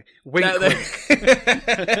 won't they? Wink,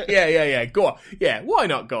 wink. Yeah. Go on. Yeah, why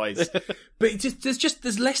not, guys? But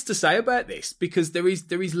there's less to say about this, because there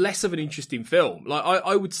is less of an interesting film. Like,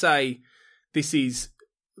 I would say this is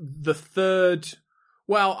the third...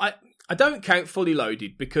 Well, I don't count Fully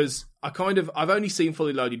Loaded, because I've only seen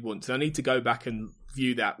Fully Loaded once, and I need to go back and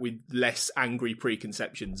view that with less angry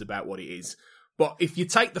preconceptions about what it is. But if you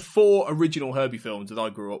take the 4 original Herbie films that I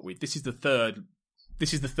grew up with, this is the third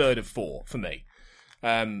of 4 for me.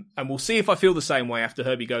 And we'll see if I feel the same way after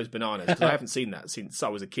Herbie Goes Bananas, because I haven't seen that since I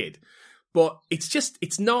was a kid. But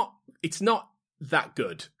it's not that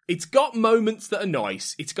good. It's got moments that are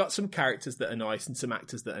nice. It's got some characters that are nice and some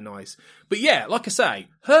actors that are nice. But yeah, like I say,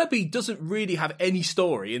 Herbie doesn't really have any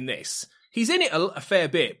story in this. He's in it a fair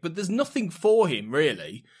bit, but there's nothing for him,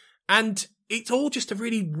 really. And it's all just a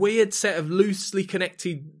really weird set of loosely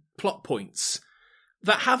connected plot points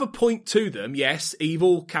that have a point to them. Yes,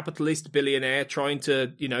 evil capitalist billionaire trying to,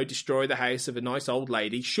 destroy the house of a nice old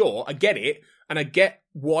lady. Sure, I get it. And I get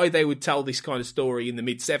why they would tell this kind of story in the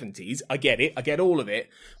mid-70s. I get it. I get all of it.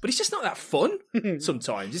 But it's just not that fun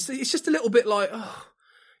sometimes. It's just a little bit like,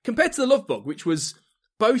 compared to The Love Bug, which was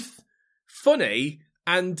both funny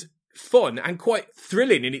and fun and quite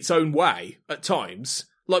thrilling in its own way at times.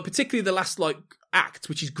 Like, particularly the last, act,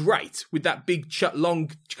 which is great, with that big,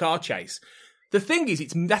 long car chase. The thing is,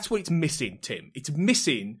 that's what it's missing, Tim. It's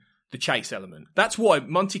missing the chase element. That's why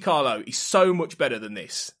Monte Carlo is so much better than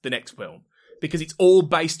the next film. Because it's all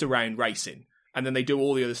based around racing. And then they do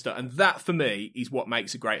all the other stuff. And that, for me, is what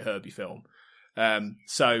makes a great Herbie film.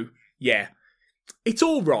 So, yeah. It's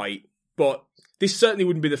all right, but this certainly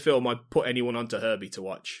wouldn't be the film I'd put anyone onto Herbie to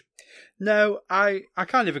watch. No, I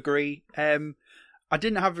kind of agree. I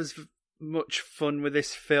didn't have as much fun with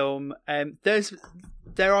this film.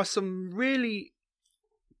 There are some really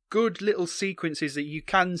good little sequences that you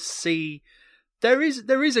can see. There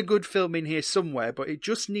is a good film in here somewhere, but it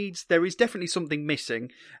just needs. There is definitely something missing,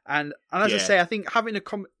 and as I say, I think having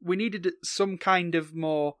we needed some kind of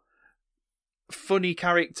more funny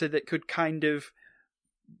character that could kind of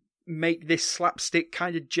make this slapstick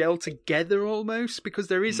kind of gel together almost, because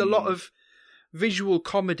there is a lot of visual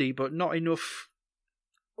comedy, but not enough.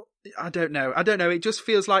 I don't know. It just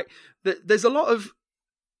feels like there's a lot of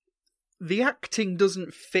the acting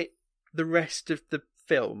doesn't fit the rest of the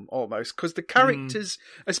film almost, because the characters,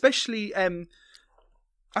 especially, I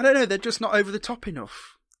don't know, they're just not over the top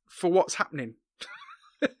enough for what's happening.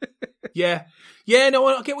 Yeah, no,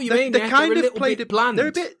 I get what you mean. They kind of played a bit bland.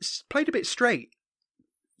 They're played a bit straight.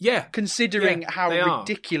 Yeah, considering how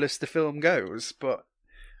ridiculous the film goes, but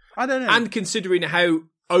I don't know. And considering how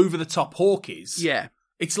over the top Hawk is, yeah,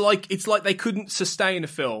 it's like they couldn't sustain a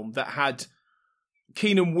film that had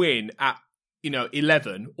Keenan Wynn at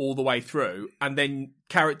 11 all the way through, and then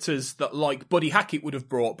characters that like Buddy Hackett would have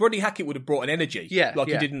brought an energy, he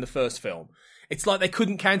did in the first film. It's like they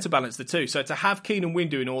couldn't counterbalance the two. So to have Keenan Wynn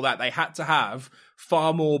doing all that, they had to have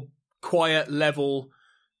far more quiet, level,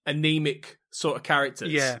 anemic sort of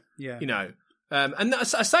characters. Yeah. And I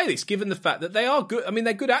say this given the fact that they are good. I mean,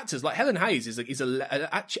 they're good actors. Like Helen Hayes is a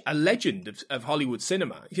legend of Hollywood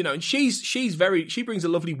cinema. And she brings a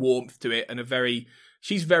lovely warmth to it, and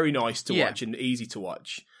she's very nice to watch and easy to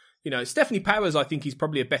watch. Stephanie Powers, I think, is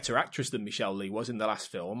probably a better actress than Michelle Lee was in the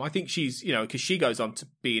last film. I think she's, because she goes on to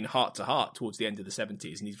be in Heart to Heart towards the end of the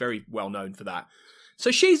 70s, and he's very well known for that.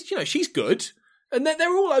 So she's good, and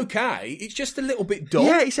they're all okay. It's just a little bit dull.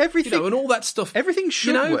 Yeah, it's everything. And all that stuff. Everything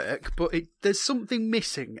should work, but there's something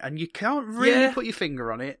missing, and you can't really put your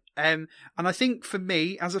finger on it. And I think for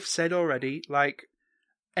me, as I've said already, like,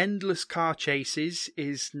 endless car chases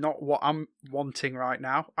is not what I'm wanting right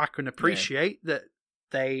now. I can appreciate that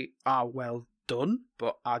they are well done,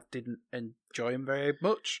 but I didn't enjoy them very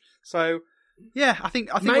much. So, yeah, I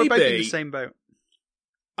think we're both in the same boat.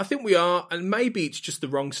 I think we are, and maybe it's just the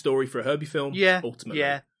wrong story for a Herbie film. Yeah, ultimately.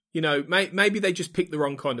 Yeah. Maybe they just picked the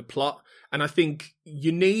wrong kind of plot, and I think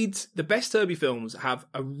the best Herbie films have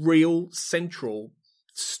a real central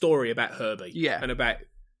story about Herbie, and about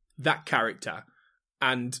that character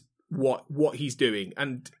and what he's doing,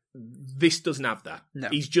 and this doesn't have that. No.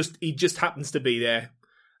 He just happens to be there.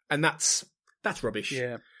 And that's rubbish.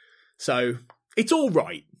 Yeah. So it's all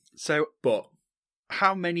right. But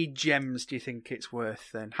how many gems do you think it's worth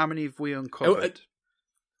then? How many have we uncovered?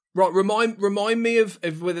 Right, remind me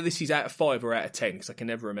of whether this is out of 5 or out of 10, because I can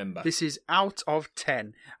never remember. This is out of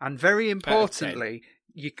 10, and very importantly,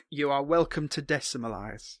 you are welcome to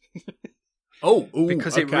decimalize.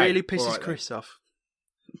 Because it really pisses Chris off.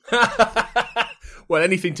 Well,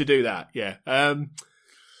 anything to do that, yeah.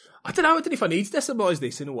 I don't know if I need to decimalize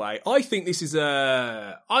this in a way. I think this is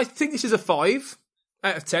a 5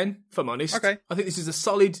 out of 10, if I'm honest. Okay. I think this is a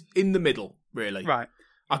solid in the middle, really. Right.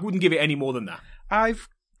 I wouldn't give it any more than that. I've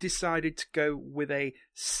decided to go with a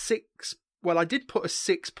 6. Well, I did put a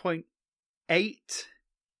 6.8.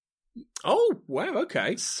 Oh, wow,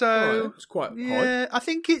 okay. So it's quite high. Yeah, I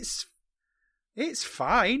think it's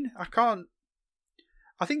fine.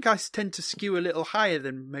 I think I tend to skew a little higher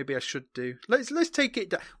than maybe I should do. Let's take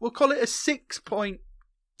it down. We'll call it a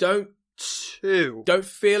 6.2. Don't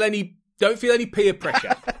feel any peer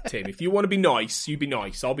pressure, Tim. If you want to be nice, you be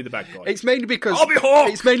nice. I'll be the bad guy. It's mainly because I'll be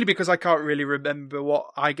Hawk. It's mainly because I can't really remember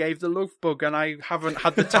what I gave the Love Bug, and I haven't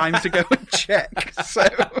had the time to go and check. So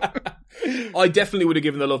I definitely would have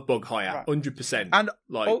given the Love Bug higher, 100%. And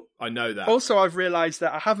I know that. Also, I've realised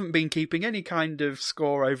that I haven't been keeping any kind of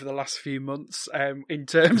score over the last few months in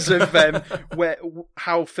terms of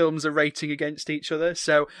how films are rating against each other.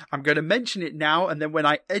 So I'm going to mention it now, and then when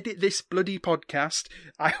I edit this bloody podcast,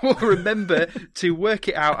 I will remember to work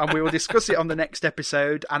it out, and we will discuss it on the next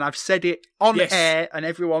episode. And I've said it on air, and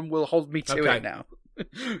everyone will hold me to it now.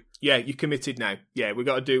 Yeah, you're committed now. Yeah, we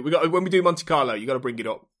got when we do Monte Carlo, you got to bring it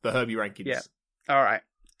up, the Herbie rankings. Yeah. All right.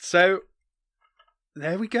 So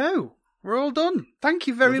there we go. We're all done. Thank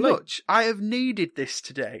you very much. I have needed this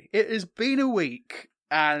today. It has been a week,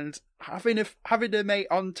 and having a mate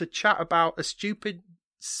on to chat about a stupid,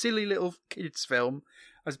 silly little kids film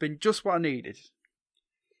has been just what I needed.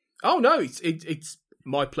 Oh no, it's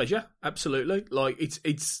my pleasure. Absolutely. Like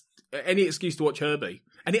it's any excuse to watch Herbie.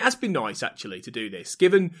 And it has been nice, actually, to do this,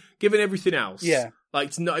 given everything else. Yeah.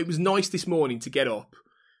 Like, it was nice this morning to get up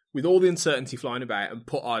with all the uncertainty flying about and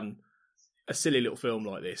put on a silly little film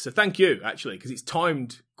like this. So thank you, actually, because it's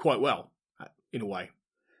timed quite well, in a way.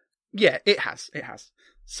 Yeah, it has. It has.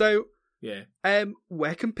 So, yeah.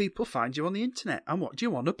 Where can people find you on the internet, and what do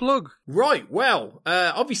you want to plug? Right, well,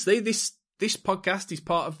 obviously, this podcast is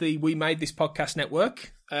part of the We Made This Podcast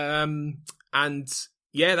network. And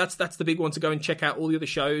yeah, that's the big one to go and check out all the other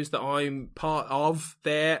shows that I'm part of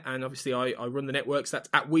there. And obviously I run the networks. That's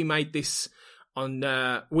at We Made This on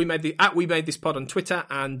We Made This Pod on Twitter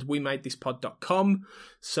and WeMadeThisPod.com.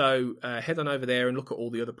 So head on over there and look at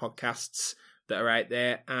all the other podcasts that are out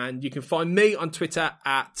there. And you can find me on Twitter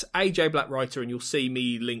at AJ Blackwriter, and you'll see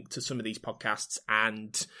me linked to some of these podcasts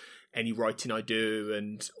and any writing I do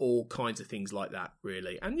and all kinds of things like that,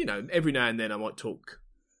 really. And, every now and then I might talk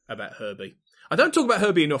about Herbie. I don't talk about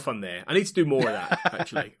Herbie enough on there. I need to do more of that,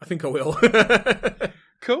 actually. I think I will.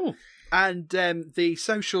 Cool. And the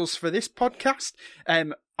socials for this podcast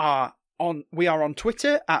are we are on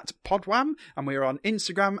Twitter at Podwham, and we are on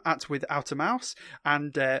Instagram at Without a Mouse.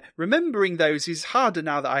 And remembering those is harder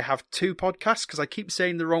now that I have 2 podcasts because I keep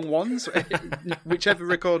saying the wrong ones, whichever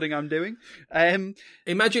recording I'm doing.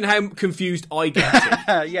 Imagine how confused I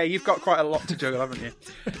get. Yeah, you've got quite a lot to juggle, haven't you?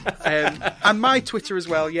 And my Twitter as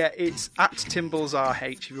well, it's at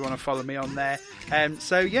TimblesRH if you want to follow me on there.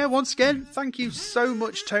 So yeah, once again, thank you so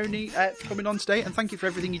much, Tony, for coming on today, and thank you for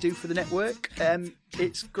everything you do for the network.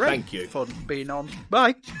 It's great. Thank you. Fun being on.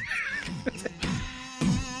 Bye.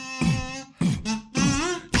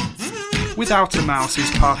 Without a Mouse is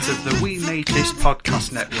part of the We Made This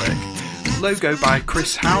podcast network. Logo by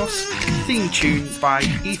Chris House. Theme tune by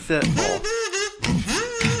Ether Orr.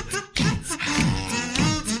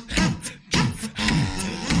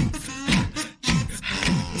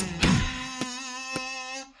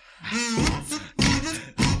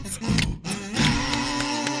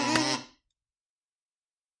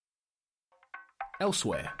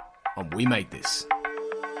 Elsewhere on We Made This.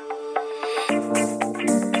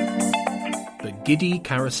 The Giddy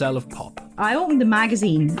Carousel of Pop. I opened the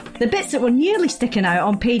magazine. The bits that were nearly sticking out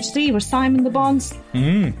on page 3 were Simon Le Bon's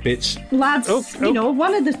bits. Lads,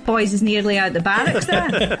 one of the boys is nearly out the barracks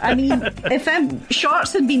there. I mean, if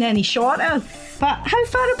shorts had been any shorter. But how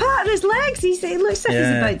far apart are his legs? It looks like he's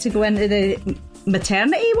about to go into the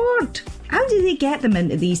maternity ward. How do they get them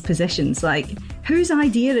into these positions? Like, whose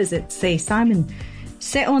idea is it to say, Simon,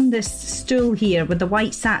 sit on this stool here with the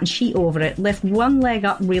white satin sheet over it, lift one leg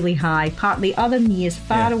up really high, part the other knee as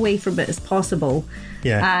far away from it as possible,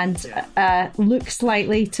 and look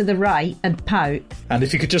slightly to the right and pout. And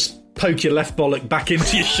if you could just poke your left bollock back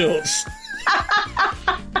into your shorts.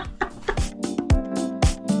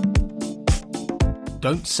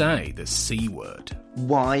 Don't say the C word.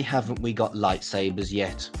 Why haven't we got lightsabers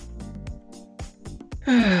yet?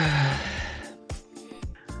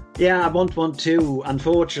 Yeah, I want one too.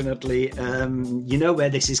 Unfortunately, you know where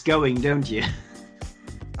this is going, don't you?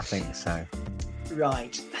 I think so.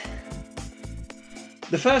 Right.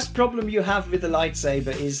 The first problem you have with the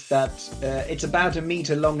lightsaber is that it's about a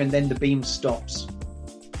meter long and then the beam stops.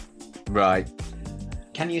 Right.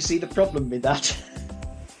 Can you see the problem with that?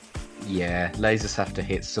 Yeah, lasers have to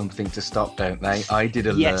hit something to stop, don't they? I did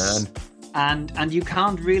learn. And you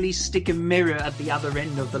can't really stick a mirror at the other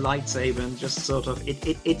end of the lightsaber and just sort of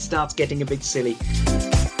it starts getting a bit silly.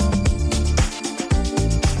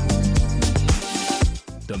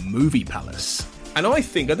 The Movie Palace. And I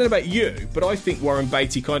don't know about you, but I think Warren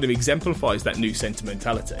Beatty kind of exemplifies that new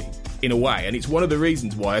sentimentality in a way, and it's one of the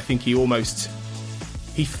reasons why I think he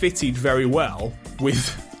fitted very well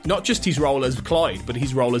with not just his role as Clyde, but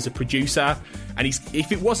his role as a producer. And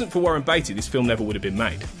if it wasn't for Warren Beatty, this film never would have been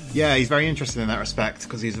made. Yeah, he's very interesting in that respect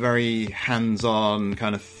because he's a very hands-on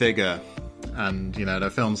kind of figure. And, there are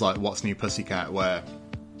films like What's New Pussycat where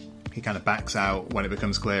he kind of backs out when it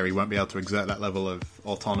becomes clear he won't be able to exert that level of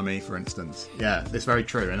autonomy, for instance. Yeah, it's very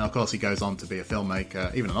true. And, of course, he goes on to be a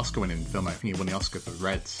filmmaker, even an Oscar-winning filmmaker. I think he won the Oscar for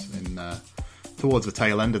Reds towards the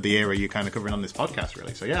tail end of the era you're kind of covering on this podcast,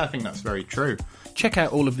 really. So, yeah, I think that's very true. Check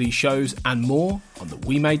out all of these shows and more on the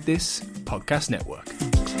We Made This podcast network.